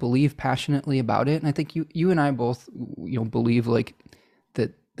 especially if we believe passionately about it. And I think you and I both, believe like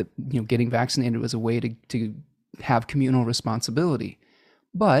that getting vaccinated was a way to have communal responsibility.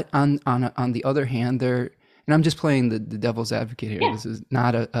 But on the other hand, and I'm just playing the devil's advocate here. Yeah. This is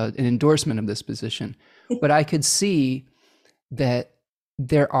not an endorsement of this position, but I could see that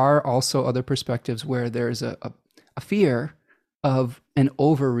there are also other perspectives where there's a fear of an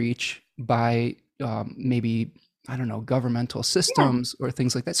overreach by maybe, I don't know, governmental Yeah, systems or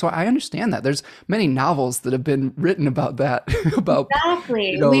things like that. So I understand that. There's many novels that have been written about that, about,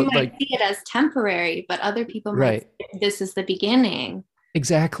 exactly. We might like, see it as temporary, but other people might right. say this is the beginning.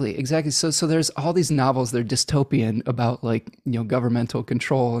 Exactly. So there's all these novels, they're dystopian about, like, governmental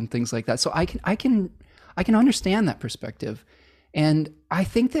control and things like that. So I can understand that perspective. And I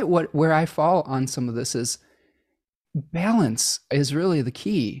think that where I fall on some of this is balance is really the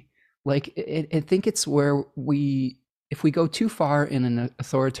key. Like, I think it's where if we go too far in an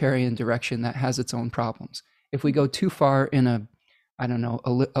authoritarian direction, that has its own problems. If we go too far in I don't know,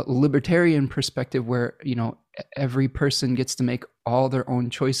 a libertarian perspective where, every person gets to make all their own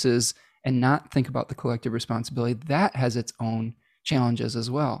choices and not think about the collective responsibility, that has its own challenges as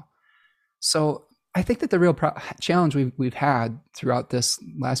well. So I think that the real challenge we've had throughout this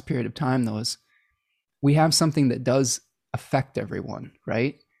last period of time, though, is we have something that does affect everyone,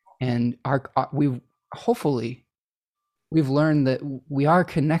 right? And we've hopefully we've learned that we are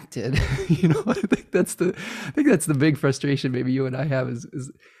connected. I think that's the big frustration maybe you and I have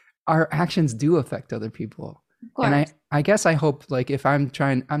is our actions do affect other people. Of And I course. I guess I hope, like, if I'm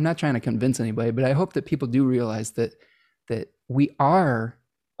not trying to convince anybody, but I hope that people do realize that we are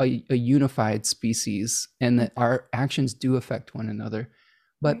a unified species and that our actions do affect one another.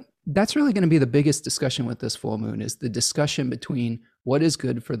 But Right. that's really going to be the biggest discussion with this full moon, is the discussion between what is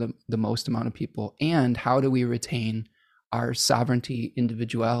good for the most amount of people and how do we retain our sovereignty,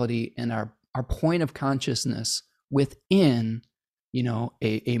 individuality, and our point of consciousness within,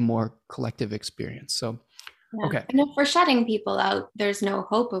 a more collective experience. So, Yeah. okay, And if we're shutting people out, there's no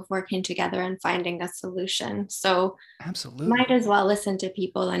hope of working together and finding a solution. So absolutely. might as well listen to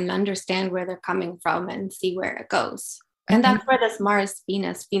people and understand where they're coming from and see where it goes. And, And and that's where this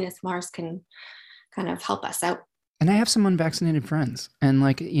Venus Mars can kind of help us out. and I have some unvaccinated friends, and,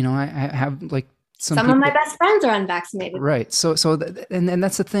 like, I have, like, some Some of my people, best friends are unvaccinated. right? And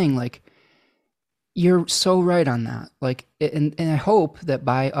that's the thing, like, you're so right on that. Like, and I hope that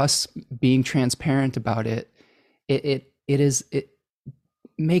by us being transparent about it, it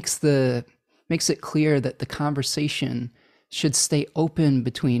makes makes it clear that the conversation should stay open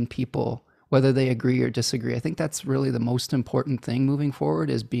between people, whether they agree or disagree. I think that's really the most important thing moving forward,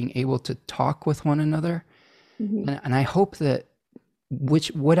 is being able to talk with one another. Mhm. And I hope that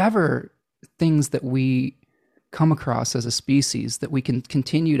whatever things that we come across as a species, that we can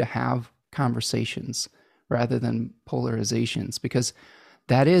continue to have conversations rather than polarizations, because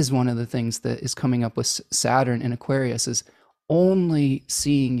that is one of the things that is coming up with Saturn in Aquarius, is only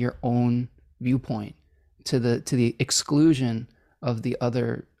seeing your own viewpoint to the exclusion of the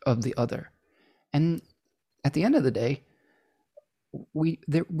other and at the end of the day,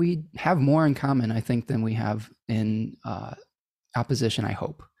 we have more in common, I think, than we have in opposition. I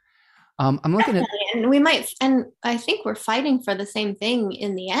hope. I'm looking at, and we might, and I think we're fighting for the same thing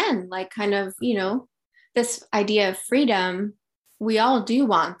in the end, like kind of, this idea of freedom. We all do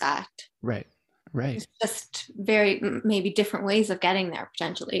want that. right. It's just very maybe different ways of getting there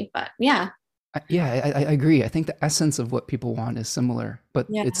potentially, but yeah. I agree. I think the essence of what people want is similar, but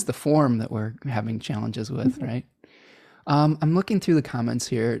Yeah. it's the form that we're having challenges with, right? I'm looking through the comments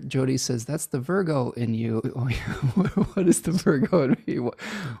here. Jody says, that's the Virgo in you. What is the Virgo in me?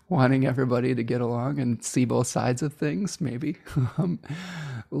 Wanting everybody to get along and see both sides of things, maybe.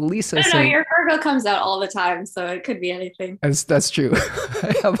 Lisa I don't know, saying, your Virgo comes out all the time, so it could be anything. that's true.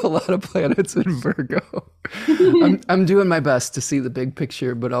 I have a lot of planets in Virgo. I'm doing my best to see the big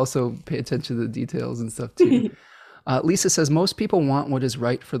picture, but also pay attention to the details and stuff too. Lisa says, most people want what is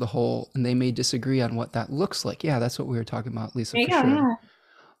right for the whole, and they may disagree on what that looks like. Yeah, that's what we were talking about, Lisa, for sure. Yeah.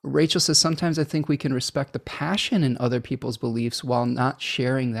 Rachel says, sometimes I think we can respect the passion in other people's beliefs while not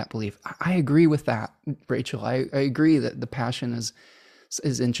sharing that belief. I agree with that, Rachel. I agree that the passion is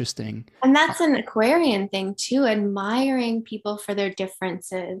interesting. And that's an Aquarian thing too, admiring people for their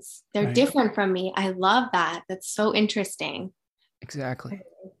differences. They're Right. different from me. I love that. That's so interesting. Exactly.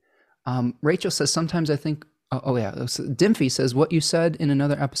 Rachel says, sometimes I think, Dimfy says, what you said in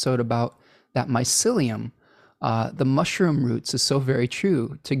another episode about that mycelium, the mushroom roots, is so very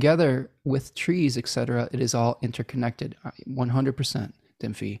true. Together with trees, etc., it is all interconnected. 100%,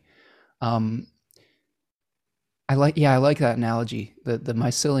 Dimfy. I like that analogy. The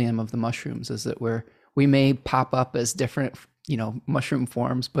mycelium of the mushrooms is that we may pop up as different, mushroom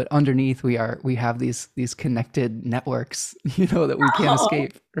forms, but underneath we have these connected networks, that we can't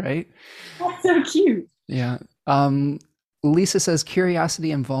escape, right? That's so cute. Yeah. Lisa says,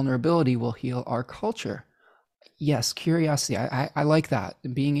 curiosity and vulnerability will heal our culture. Yes, curiosity. I like that.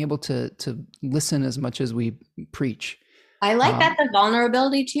 Being able to listen as much as we preach. I like that, the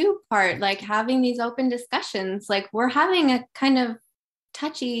vulnerability too part, like having these open discussions. Like we're having a kind of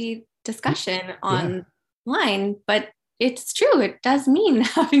touchy discussion online, but it's true. It does mean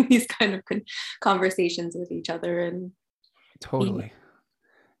having these kind of conversations with each other. And totally.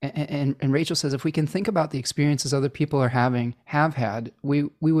 And Rachel says, if we can think about the experiences other people have had, we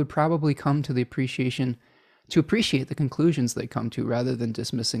would probably come to appreciate the conclusions they come to rather than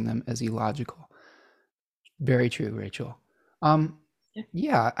dismissing them as illogical. Very true, Rachel.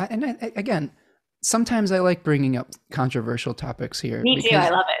 Again, sometimes I like bringing up controversial topics here. Me too. I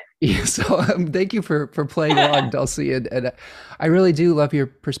love it. Yeah, so thank you for playing along, Dulcie, and I really do love your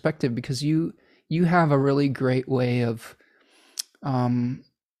perspective because you have a really great way of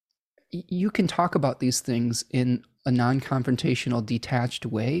you can talk about these things in a non-confrontational, detached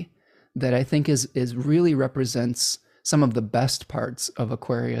way that I think is really represents some of the best parts of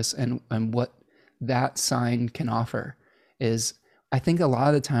Aquarius and what that sign can offer. Is I think a lot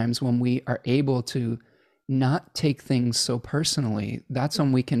of the times when we are able to not take things so personally, that's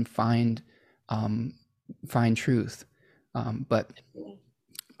when we can find truth. But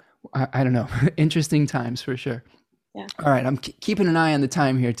I don't know. Interesting times for sure. Yeah. All right, I'm keeping an eye on the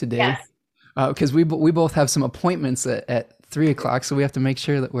time here today, because we both have some appointments at 3:00, so we have to make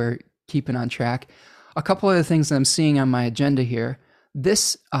sure that we're keeping on track. A couple other things that I'm seeing on my agenda here.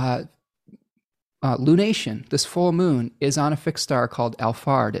 This lunation, this full moon, is on a fixed star called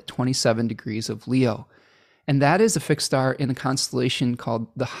Alphard at 27 degrees of Leo. And that is a fixed star in a constellation called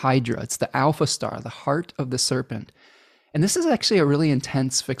the Hydra. It's the alpha star, the heart of the serpent. And this is actually a really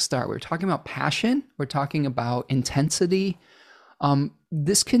intense fixed star. We're talking about passion. We're talking about intensity.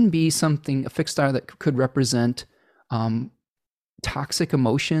 This can be a fixed star that could represent toxic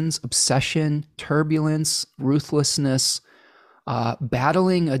emotions, obsession, turbulence, ruthlessness,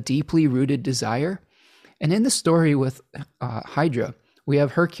 battling a deeply rooted desire. And in the story with Hydra, we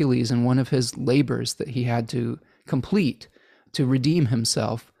have Hercules in one of his labors that he had to complete to redeem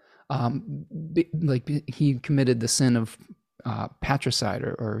himself. He committed the sin of patricide,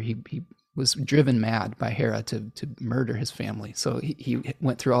 or he was driven mad by Hera to murder his family. So he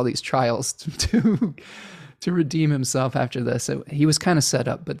went through all these trials to redeem himself after this. So he was kind of set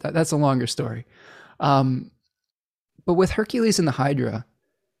up, but that's a longer story. But with Hercules and the Hydra,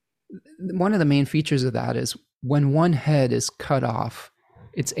 one of the main features of that is when one head is cut off,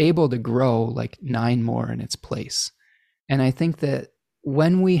 it's able to grow like 9 more in its place. And I think that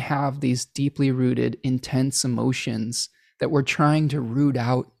when we have these deeply rooted, intense emotions that we're trying to root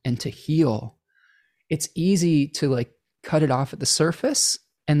out and to heal, it's easy to cut it off at the surface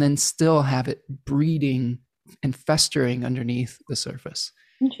and then still have it breeding and festering underneath the surface.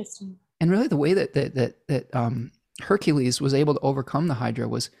 Interesting. And really, the way that Hercules was able to overcome the Hydra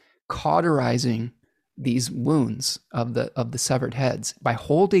was cauterizing these wounds of the severed heads by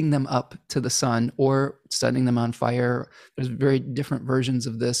holding them up to the sun or setting them on fire. There's very different versions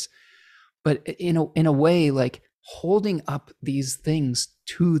of this, but in a way, like holding up these things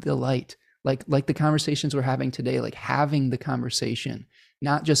to the light, like the conversations we're having today, like having the conversation,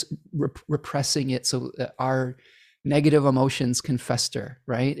 not just repressing it so that our negative emotions can fester,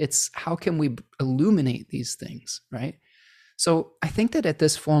 right? It's how can we illuminate these things, right? So I think that at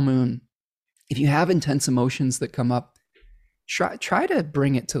this full moon, if you have intense emotions that come up, try to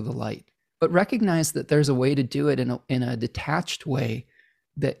bring it to the light, but recognize that there's a way to do it in a detached way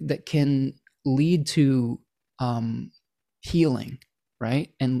that can lead to healing,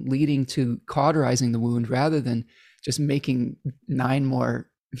 right? And leading to cauterizing the wound rather than just making 9 more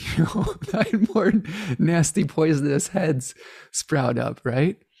nasty poisonous heads sprout up,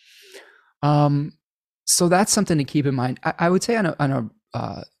 right? So that's something to keep in mind. I would say on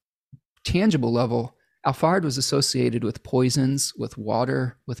a tangible level, Alphard was associated with poisons, with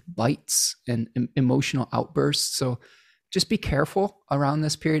water, with bites, and emotional outbursts. So just be careful around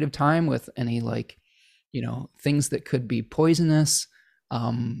this period of time with any things that could be poisonous,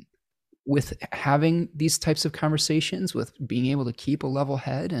 with having these types of conversations, with being able to keep a level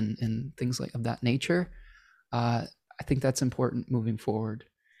head and things like of that nature. I think that's important moving forward.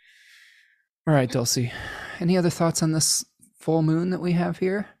 All right, Dulcie, any other thoughts on this full moon that we have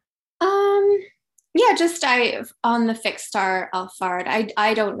here? Yeah, just on the fixed star Alphard.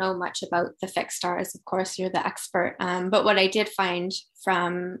 I don't know much about the fixed stars. Of course, you're the expert. But what I did find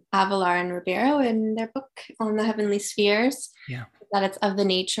from Avalar and Ribeiro in their book on the heavenly spheres, that it's of the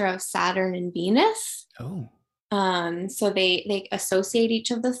nature of Saturn and Venus. Oh. So they associate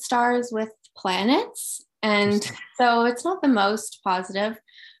each of the stars with planets, and so it's not the most positive.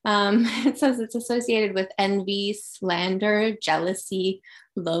 It says it's associated with envy, slander, jealousy,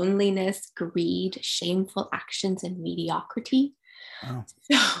 loneliness, greed, shameful actions, and mediocrity. Oh.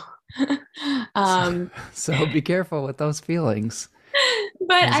 So be careful with those feelings.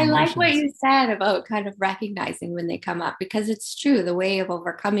 But I like what you said about kind of recognizing when they come up, because it's true. The way of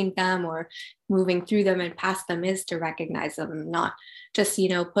overcoming them or moving through them and past them is to recognize them, not just,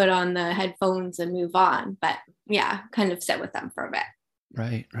 put on the headphones and move on, but kind of sit with them for a bit.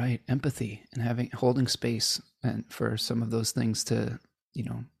 Right. Empathy and holding space and for some of those things to,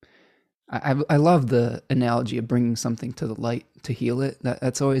 I love the analogy of bringing something to the light to heal it.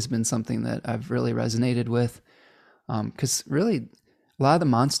 That's always been something that I've really resonated with. Because really, a lot of the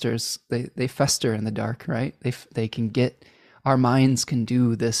monsters, they fester in the dark, right? They can our minds can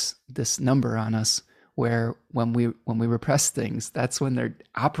do this number on us, where when we repress things, that's when they're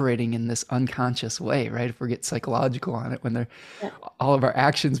operating in this unconscious way, right? If we get psychological on it, when all of our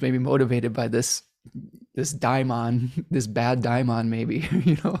actions may be motivated by this daimon, this bad daimon, maybe,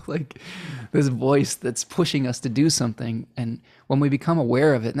 like this voice that's pushing us to do something. And when we become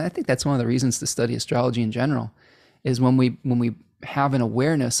aware of it, and I think that's one of the reasons to study astrology in general, is when we have an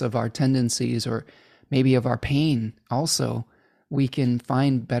awareness of our tendencies or maybe of our pain also, we can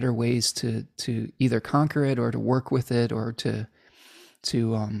find better ways to either conquer it or to work with it or to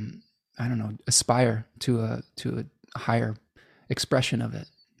aspire to a higher expression of it.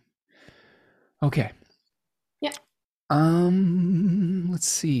 Okay. Yeah. Let's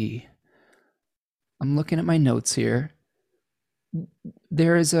see. I'm looking at my notes here.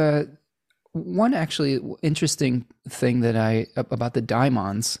 There is one actually interesting thing about the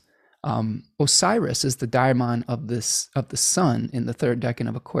daimons. Osiris is the daimon of the sun in the 3rd decan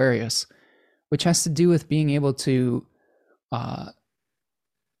of Aquarius, which has to do with being able to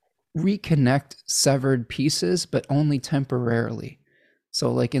reconnect severed pieces, but only temporarily.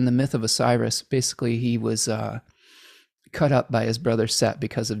 So like in the myth of Osiris, basically he was cut up by his brother Set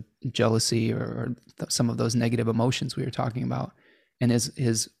because of jealousy or some of those negative emotions we were talking about. And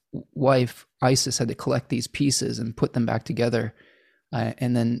his wife, Isis, had to collect these pieces and put them back together.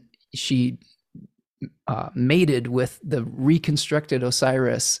 And then she mated with the reconstructed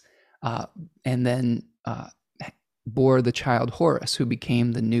Osiris and then bore the child Horus, who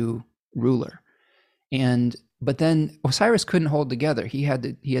became the new ruler. But then Osiris couldn't hold together. He had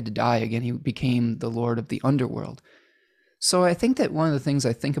to die again. He became the lord of the underworld. So I think that one of the things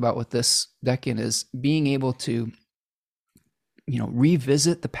I think about with this decan is being able to,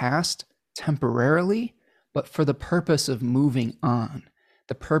 revisit the past temporarily, but for the purpose of moving on,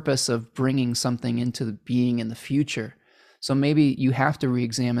 the purpose of bringing something into being in the future. So maybe you have to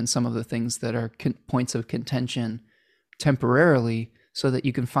re-examine some of the things that are points of contention temporarily, so that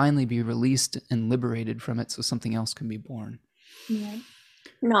you can finally be released and liberated from it so something else can be born. Yeah.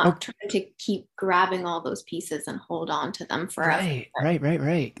 Not trying to keep grabbing all those pieces and hold on to them forever.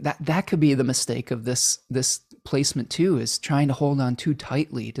 Right. That could be the mistake of this placement too, is trying to hold on too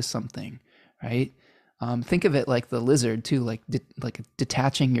tightly to something, right? Think of it like the lizard too, like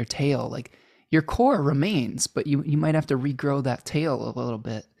detaching your tail. Like your core remains, but you might have to regrow that tail a little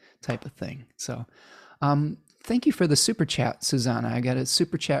bit, type of thing. So, thank you for the super chat, Susanna. I got a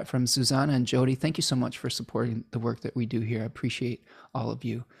super chat from Susanna and Jody. Thank you so much for supporting the work that we do here. I appreciate all of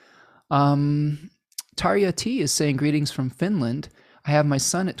you. Tarja T is saying greetings from Finland. I have my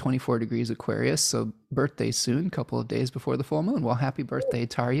son at 24 degrees Aquarius, so birthday soon, couple of days before the full moon. Well, happy birthday,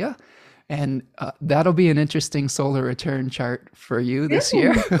 Tarja. And that'll be an interesting solar return chart for you this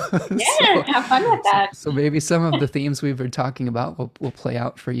year. Yeah, have fun with that. So maybe some of the themes we've been talking about will play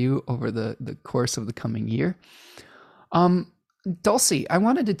out for you over the course of the coming year. Dulcie, I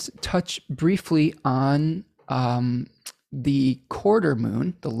wanted to touch briefly on the quarter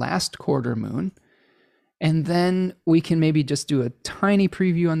moon, the last quarter moon, and then we can maybe just do a tiny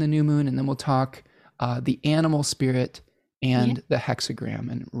preview on the new moon, and then we'll talk the animal spirit and the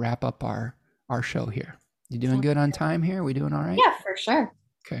hexagram and wrap up our show here. You doing good on time here? We doing all right? Yeah, for sure.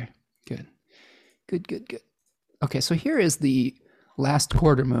 Okay, good. Okay, so here is the last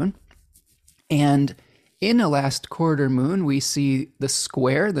quarter moon. And in a last quarter moon, we see the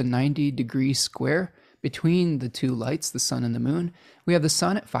square, the 90-degree square between the two lights, the sun and the moon. We have the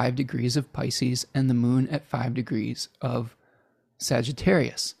sun at 5 degrees of Pisces and the moon at 5 degrees of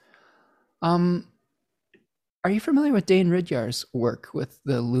Sagittarius. Are you familiar with Dane Ridyar's work with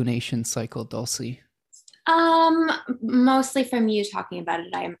the lunation cycle, Dulcie? Mostly from you talking about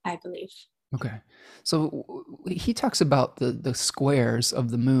it, I believe. Okay. So he talks about the squares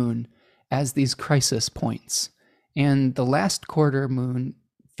of the moon as these crisis points. And the last quarter moon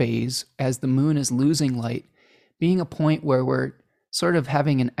phase, as the moon is losing light, being a point where we're sort of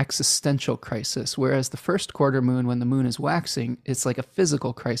having an existential crisis, whereas the first quarter moon, when the moon is waxing, it's like a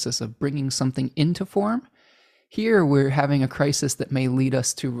physical crisis of bringing something into form. Here, we're having a crisis that may lead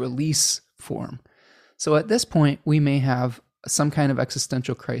us to release form. So at this point, we may have some kind of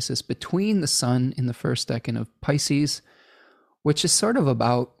existential crisis between the sun in the first decan of Pisces, which is sort of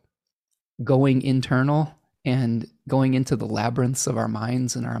about going internal and going into the labyrinths of our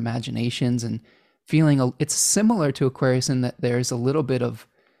minds and our imaginations and feeling it's similar to Aquarius in that there's a little bit of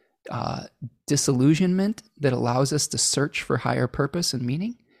disillusionment that allows us to search for higher purpose and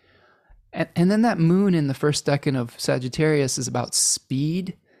meaning. And then that moon in the first decan of Sagittarius is about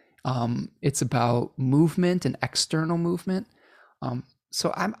speed. It's about movement and external movement.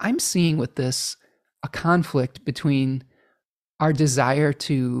 So I'm seeing with this a conflict between our desire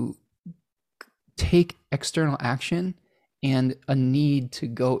to take external action and a need to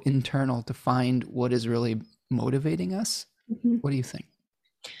go internal to find what is really motivating us. Mm-hmm. What do you think?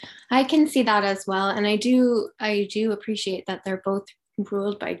 I can see that as well. And I do appreciate that they're both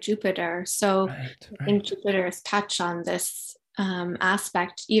ruled by Jupiter. So I think Jupiter's touch on this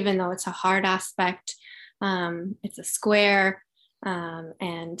aspect, even though it's a hard aspect, it's a square,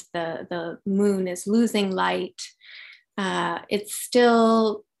 and the moon is losing light. It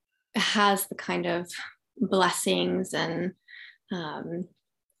still has the kind of blessings and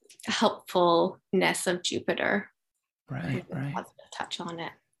helpfulness of Jupiter. Right. Positive touch on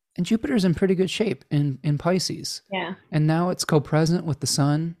it. And Jupiter's in pretty good shape in Pisces. Yeah. And now it's co-present with the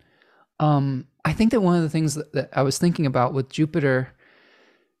sun. I think that one of the things that I was thinking about with Jupiter,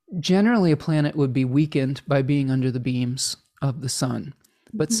 generally a planet would be weakened by being under the beams of the sun.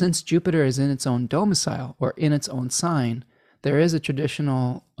 But mm-hmm. since Jupiter is in its own domicile or in its own sign, there is a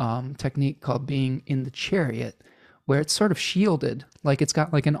traditional technique called being in the chariot, where it's sort of shielded, like it's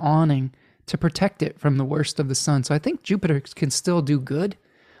got like an awning to protect it from the worst of the sun. So I think Jupiter can still do good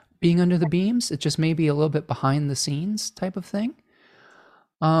being under the beams. It just may be a little bit behind the scenes type of thing.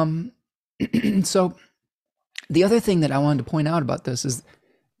 So the other thing that I wanted to point out about this is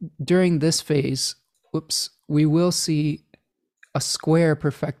during this phase, we will see a square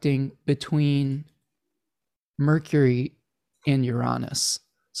perfecting between Mercury and Uranus.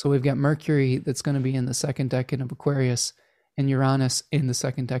 So we've got Mercury that's going to be in the second decan of Aquarius and Uranus in the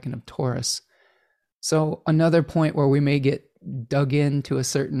second decan of Taurus. So another point where we may get dug into a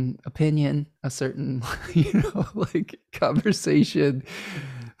certain opinion, a certain, like conversation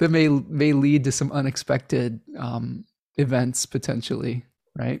that may lead to some unexpected events potentially,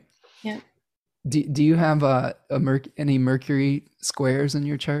 right? Yeah. Do you have any Mercury squares in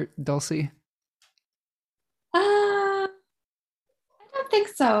your chart, Dulcie? I don't think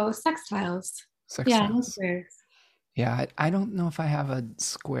so. Sextiles. Yeah, no squares. Yeah, I don't know if I have a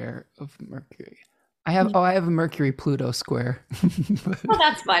square of Mercury. Yeah. I have a Mercury Pluto square. Oh, But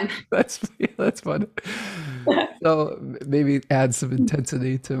that's fun. that's yeah, that's fun. So maybe add some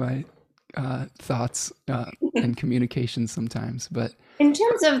intensity to my thoughts and communication sometimes. But In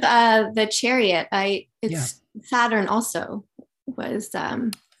terms of the chariot, I yeah, it's Saturn also was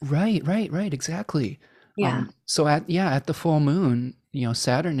right, exactly. yeah. So at the full moon,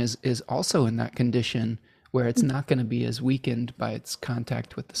 Saturn is also in that condition where it's not going to be as weakened by its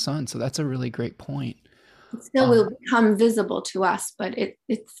contact with the sun. So that's a really great point. It still will Um, become visible to us, but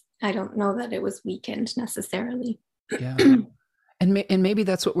it's I don't know that it was weakened necessarily. yeah. And maybe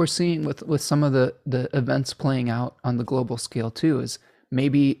that's what we're seeing with some of the events playing out on the global scale too, is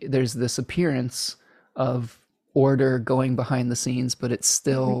maybe there's this appearance of order going behind the scenes, but it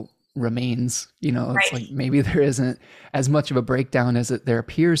still remains, it's Right. like maybe there isn't as much of a breakdown as there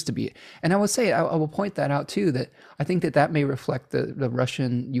appears to be. And I will say, I will point that out too, that I think that may reflect the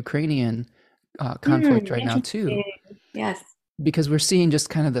Russian Ukrainian conflict right now too, Interesting. Yes. because we're seeing just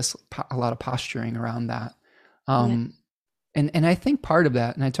kind of a lot of posturing around that. Yeah. Um, and I think part of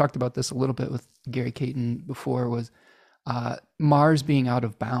that, and I talked about this a little bit with Gary Caton before, was Mars being out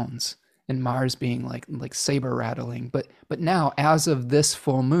of bounds and Mars being like saber rattling. But now, as of this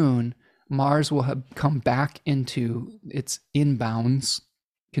full moon, Mars will have come back into its inbounds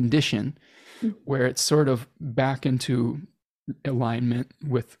condition, where it's sort of back into alignment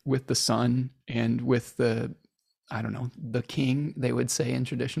with the sun and with the, I don't know, the king, they would say in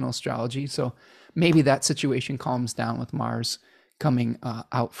traditional astrology. So maybe that situation calms down with Mars coming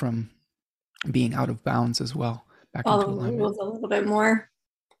out from being out of bounds as well, back into Following the alignment. rules a little bit more.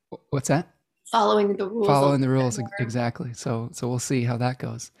 What's that? Following the rules a little Following the bit rules more. exactly. So we'll see how that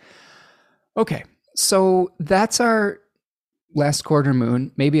goes. Okay, so that's our last quarter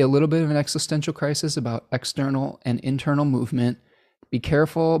moon. Maybe a little bit of an existential crisis about external and internal movement. Be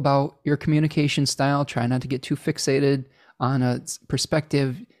careful about your communication style. Try not to get too fixated on a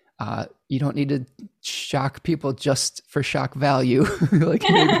perspective. You don't need to shock people just for shock value. Like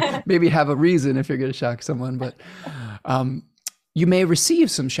maybe have a reason if you're going to shock someone, but um, you may receive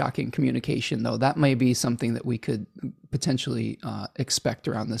some shocking communication, though. That may be something that we could potentially expect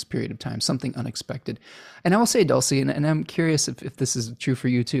around this period of time, something unexpected. And I will say, Dulcie, and I'm curious if this is true for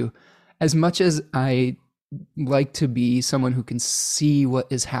you too, as much as I like to be someone who can see what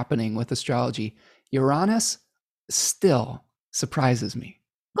is happening with astrology, Uranus still surprises me.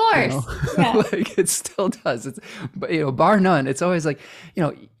 Of You know, course. Yeah. like it still does. It's, but bar none. It's always like,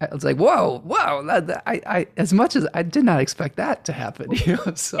 it's like, whoa. As much as I did not expect that to happen.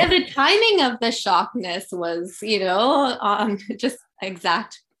 Yeah, So the timing of the shockness was, just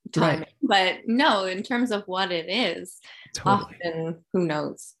exact right, timing. But no, in terms of what it is, totally. often who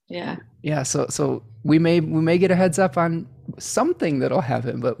knows? Yeah. Yeah. So we may get a heads up on something that'll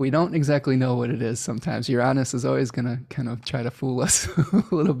happen, but we don't exactly know what it is. Sometimes Uranus is always going to kind of try to fool us a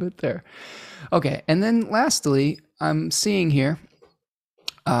little bit there. Okay, and then lastly, I'm seeing here.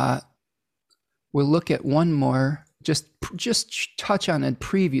 We'll look at one more. Just touch on and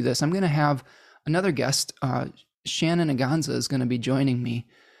preview this. I'm going to have another guest. Shannon Aganza is going to be joining me.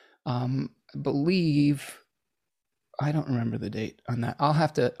 I believe, I don't remember the date on that.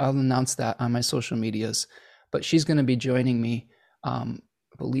 I'll announce that on my social medias. But she's going to be joining me. I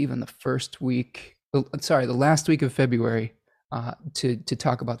believe in the last week of February, to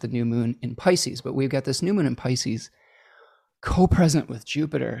talk about the new moon in Pisces. But we've got this new moon in Pisces co-present with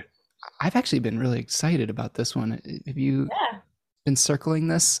Jupiter. I've actually been really excited about this one. Have you been circling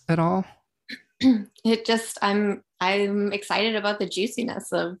this at all? I'm excited about the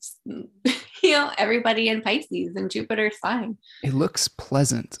juiciness of everybody in Pisces and Jupiter sign. It looks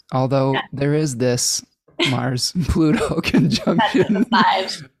pleasant, although Yeah. there is this Mars Pluto That's conjunction. the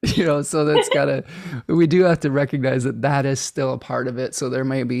five. So we do have to recognize that is still a part of it. So there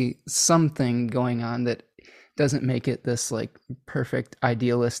may be something going on that doesn't make it this like perfect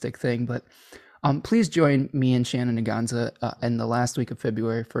idealistic thing. But please join me and Shannon Aganza in the last week of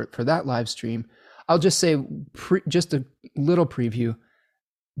February for that live stream. I'll just say just a little preview.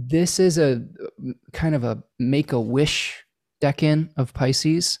 This is a kind of a make-a-wish decan of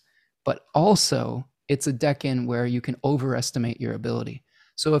Pisces, but also it's a decan where you can overestimate your ability.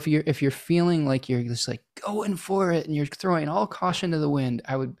 So if you're feeling like you're just like going for it and you're throwing all caution to the wind,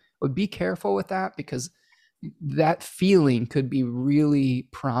 I would be careful with that, because that feeling could be really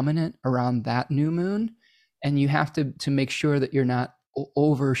prominent around that new moon, and you have to make sure that you're not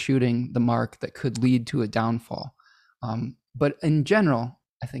overshooting the mark that could lead to a downfall. But in general,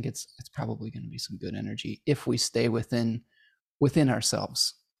 I think it's probably going to be some good energy if we stay within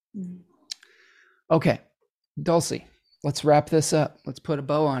ourselves. Okay, Dulcie, let's wrap this up. Let's put a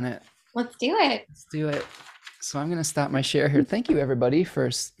bow on it. Let's do it. Let's do it. So I'm going to stop my share here. Thank you, everybody,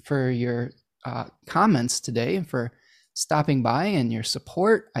 for your comments today and for stopping by and your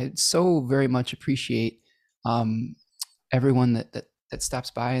support. I so very much appreciate everyone that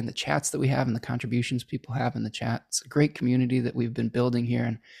stops by and the chats that we have and the contributions people have in the chat. It's a great community that we've been building here,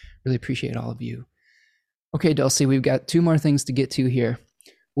 and really appreciate all of you. Okay, Dulcie, we've got two more things to get to here.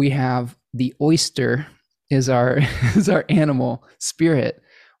 We have the oyster is our is our animal spirit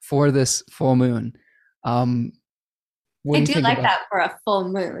for this full moon. I do like that for a full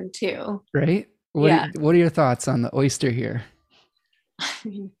moon too. Right? What are your thoughts on the oyster here?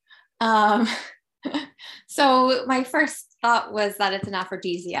 So my first thought was that it's an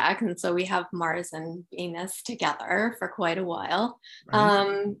aphrodisiac, and so we have Mars and Venus together for quite a while.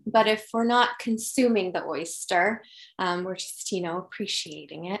 Right. But if we're not consuming the oyster, we're just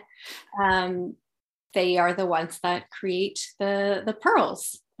appreciating it. They are the ones that create the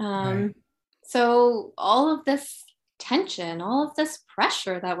pearls. Right. So all of this tension, all of this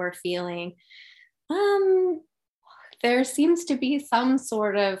pressure that we're feeling, there seems to be some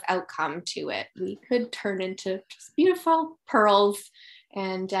sort of outcome to it. We could turn into just beautiful pearls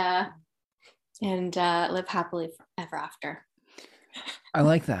and live happily ever after. I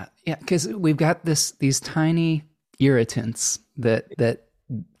like that. Yeah, because we've got these tiny irritants that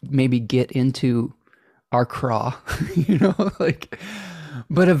maybe get into our craw,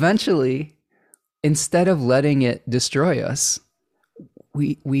 but eventually, instead of letting it destroy us,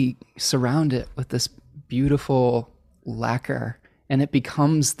 we surround it with this beautiful lacquer, and it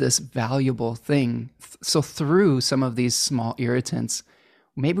becomes this valuable thing. So through some of these small irritants,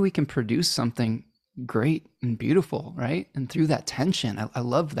 maybe we can produce something great and beautiful, right? And through that tension, I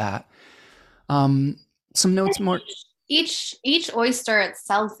love that. Some notes more. Each oyster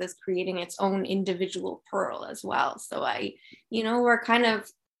itself is creating its own individual pearl as well. So we're kind of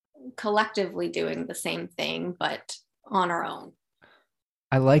collectively doing the same thing, but on our own.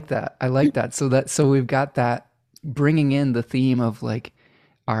 I like that. So we've got that, bringing in the theme of like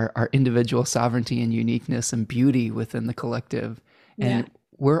our individual sovereignty and uniqueness and beauty within the collective. And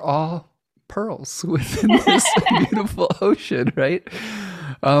we're all pearls within this beautiful ocean, right?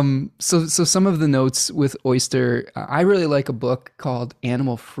 So some of the notes with oyster, I really like a book called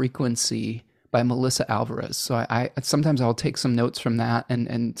Animal Frequency by Melissa Alvarez. So I sometimes I'll take some notes from that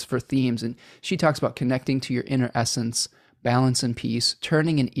and for themes. And she talks about connecting to your inner essence, balance and peace,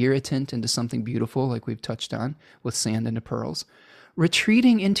 turning an irritant into something beautiful, like we've touched on with sand into pearls,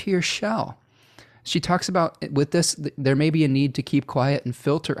 retreating into your shell. She talks about with this, there may be a need to keep quiet and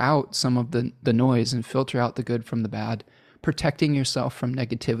filter out some of the noise and filter out the good from the bad, protecting yourself from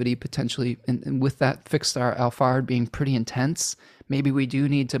negativity potentially. And with that fixed star Alphard being pretty intense, maybe we do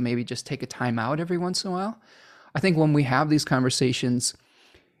need to maybe just take a time out every once in a while. I think when we have these conversations,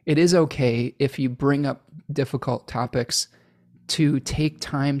 it is okay if you bring up difficult topics to take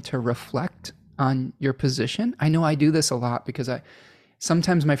time to reflect on your position. I know I do this a lot because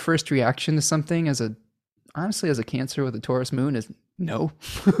sometimes my first reaction to something honestly as a Cancer with a Taurus moon is no.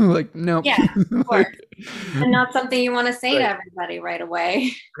 Like, no. Yeah, of course. And not something you want to say to everybody right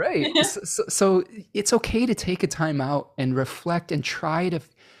away. Right. So it's okay to take a time out and reflect and try to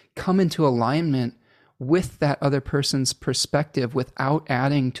come into alignment with that other person's perspective without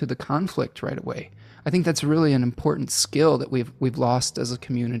adding to the conflict right away. I think that's really an important skill that we've lost as a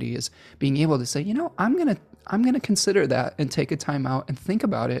community, is being able to say, I'm gonna consider that and take a time out and think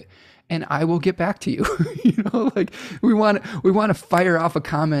about it, and I will get back to you. Like we want to fire off a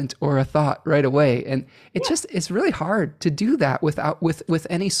comment or a thought right away, and it's really hard to do that with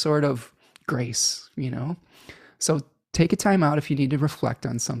any sort of grace. So take a time out if you need to reflect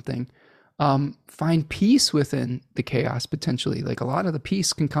on something. Find peace within the chaos potentially. Like a lot of the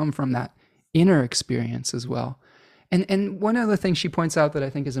peace can come from that inner experience as well. And one other thing she points out that I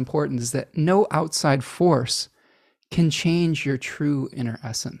think is important is that no outside force can change your true inner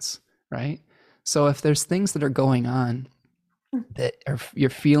essence, right? So if there's things that are going on that you're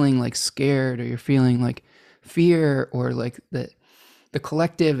feeling like scared, or you're feeling like fear, or like the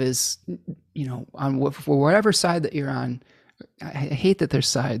collective is, on for whatever side that you're on. I hate that there's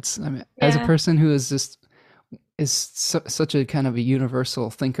sides. I mean, as a person who is such a kind of a universal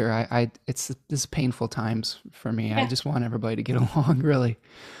thinker, this is painful times for me. I just want everybody to get along, really.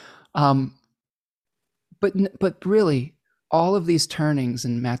 But really, all of these turnings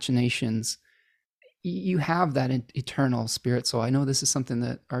and machinations, you have that eternal spirit. So I know this is something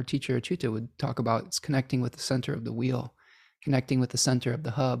that our teacher Achyuta would talk about. It's connecting with the center of the wheel, connecting with the center of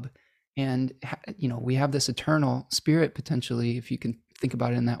the hub. And, we have this eternal spirit potentially, if you can think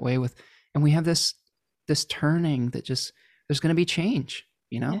about it in that way, and we have this this turning that just, there's going to be change,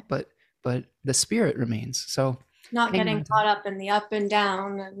 but the spirit remains. So Not hanging getting on to caught that. up in the up and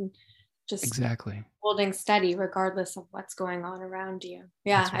down and just Exactly. holding steady regardless of what's going on around you.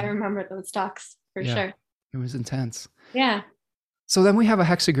 Yeah, That's I right. remember those talks for Yeah. sure. It was intense. Yeah. So then we have a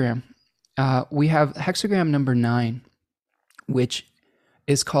hexagram. We have hexagram number 9, which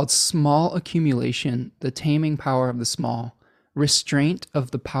is called small accumulation, the taming power of the small, restraint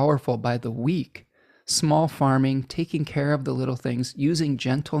of the powerful by the weak, small farming, taking care of the little things, using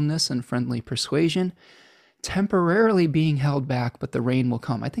gentleness and friendly persuasion, temporarily being held back, but the rain will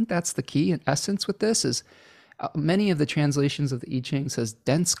come. I think that's the key in essence with this is many of the translations of the I Ching says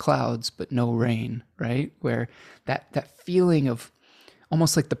dense clouds, but no rain, right? Where that feeling of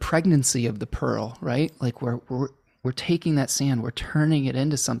almost like the pregnancy of the pearl, right? Like we're taking that sand, we're turning it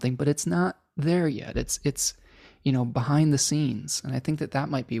into something, but it's not there yet. It's behind the scenes, and I think that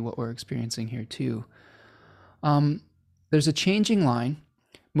might be what we're experiencing here too. There's a changing line,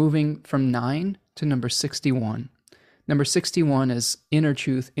 moving from 9 to number 61. Number 61 is inner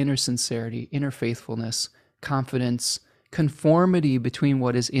truth, inner sincerity, inner faithfulness, confidence, conformity between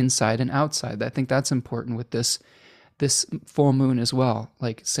what is inside and outside. I think that's important with this full moon as well,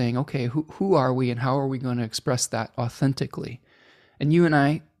 like saying, okay, who are we and how are we going to express that authentically? And you and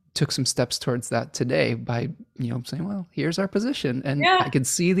I took some steps towards that today by, saying, well, here's our position. And Yeah. I could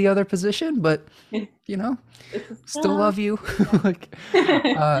see the other position, but, still love you. like,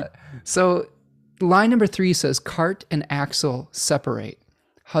 so line number 3 says, cart and axle separate.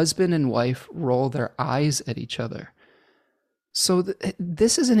 Husband and wife roll their eyes at each other. So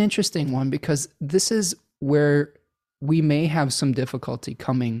this is an interesting one because this is where we may have some difficulty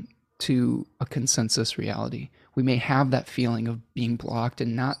coming to a consensus reality. We may have that feeling of being blocked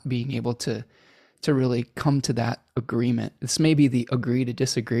and not being able to really come to that agreement. This may be the agree to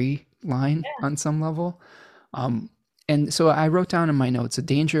disagree line on some level. And so I wrote down in my notes, a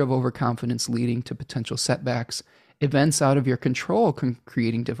danger of overconfidence leading to potential setbacks, events out of your control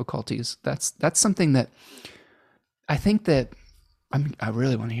creating difficulties. That's something that I think that I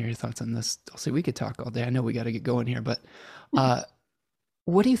really want to hear your thoughts on this. Dulcie, we could talk all day. I know we got to get going here, but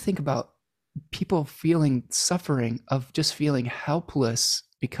what do you think about people feeling suffering of just feeling helpless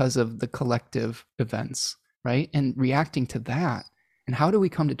because of the collective events, right? And reacting to that. And how do we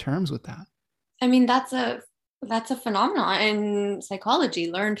come to terms with that? I mean, that's a phenomenon in psychology,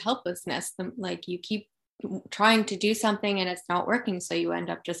 learned helplessness. Like you keep trying to do something and it's not working, so you end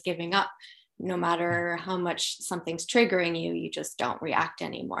up just giving up. No matter how much something's triggering you, you just don't react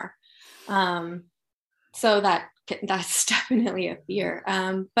anymore. So that's definitely a fear.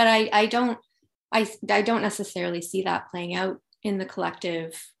 But I don't necessarily see that playing out in the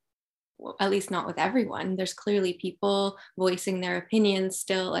collective, well, at least not with everyone. There's clearly people voicing their opinions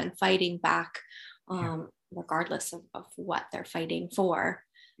still and fighting back, regardless of what they're fighting for.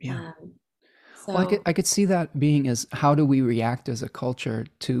 Yeah. So Well, I could see that being as how do we react as a culture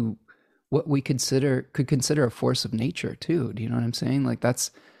to what we could consider a force of nature too. Do you know what I'm saying? Like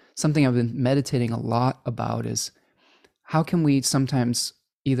that's something I've been meditating a lot about is how can we sometimes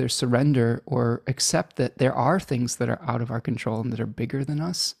either surrender or accept that there are things that are out of our control and that are bigger than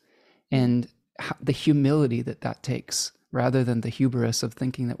us, and the humility that takes rather than the hubris of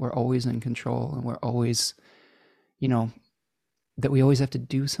thinking that we're always in control and we're always, that we always have to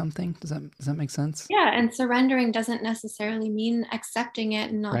do something. Does that make sense? yeah, and surrendering doesn't necessarily mean accepting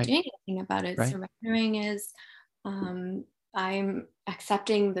it and not Right. doing anything about it. Right. Surrendering is I'm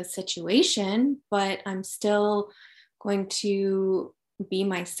accepting the situation, but I'm still going to be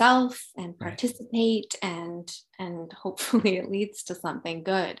myself and participate, and hopefully it leads to something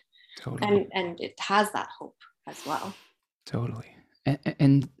good. Totally. And it has that hope as well. Totally.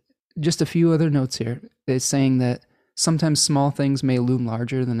 And just a few other notes here is saying that sometimes small things may loom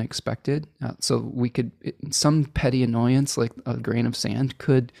larger than expected. So some petty annoyance, like a grain of sand,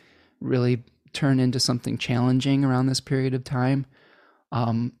 could really turn into something challenging around this period of time.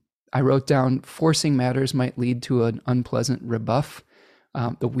 I wrote down forcing matters might lead to an unpleasant rebuff.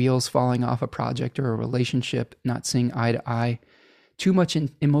 The wheels falling off a project or a relationship, not seeing eye to eye. Too much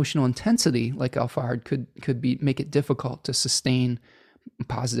emotional intensity, like Alfard, could make it difficult to sustain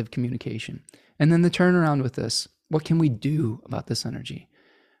positive communication. And then the turnaround with this, what can we do about this energy?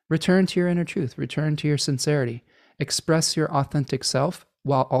 Return to your inner truth, return to your sincerity, express your authentic self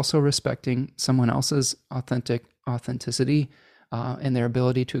while also respecting someone else's authenticity and their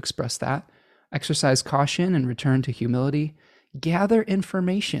ability to express that. Exercise caution and return to humility. Gather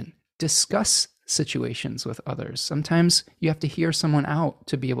information, discuss situations with others. Sometimes you have to hear someone out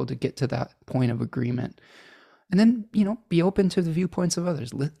to be able to get to that point of agreement. And then, be open to the viewpoints of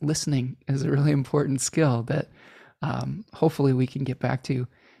others. Listening is a really important skill that hopefully we can get back to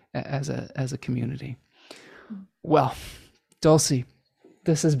as a community. Well, Dulcie,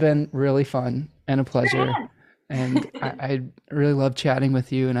 this has been really fun and a pleasure. And I really love chatting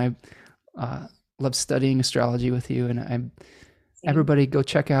with you, and I love studying astrology with you. And everybody go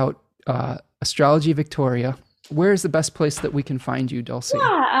check out Astrology Victoria. Where is the best place that we can find you, Dulcie?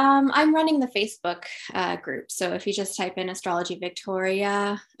 Yeah, I'm running the Facebook group. So if you just type in Astrology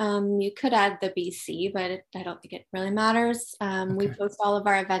Victoria, you could add the BC, but I don't think it really matters. Okay. We post all of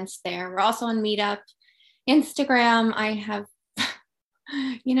our events there. We're also on Meetup. Instagram, I have,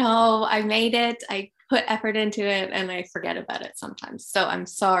 I made it. I put effort into it and I forget about it sometimes. So I'm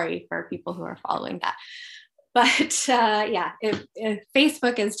sorry for people who are following that. But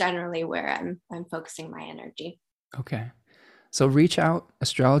Facebook is generally where I'm focusing my energy. Okay. So reach out,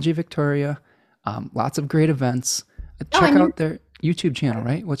 Astrology Victoria. Lots of great events. Check out their YouTube channel,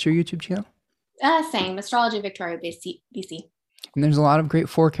 right? What's your YouTube channel? Same, Astrology Victoria BC. And there's a lot of great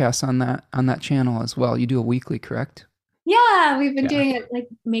forecasts on that channel as well. You do a weekly, correct? Yeah, we've been doing it, like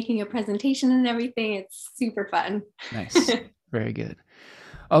making a presentation and everything. It's super fun. Nice. Very good.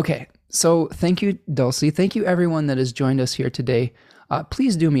 Okay. So thank you, Dulcie. Thank you, everyone that has joined us here today.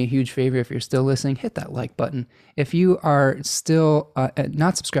 Please do me a huge favor if you're still listening, hit that like button. If you are still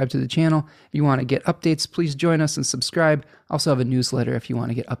not subscribed to the channel, if you want to get updates, please join us and subscribe. I also have a newsletter if you want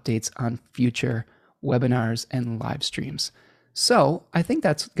to get updates on future webinars and live streams. So I think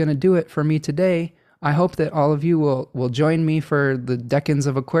that's going to do it for me today. I hope that all of you will join me for the Decans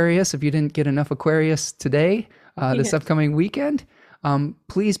of Aquarius. If you didn't get enough Aquarius today, this upcoming weekend,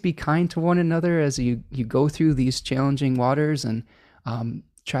 please be kind to one another as you go through these challenging waters, and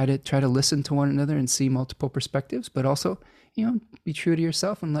try to listen to one another and see multiple perspectives, but also, be true to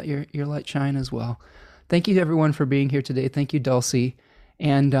yourself and let your light shine as well. Thank you everyone for being here today. Thank you, Dulcie.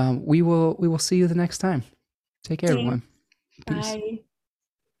 And we will see you the next time. Take care, everyone. Peace. Bye.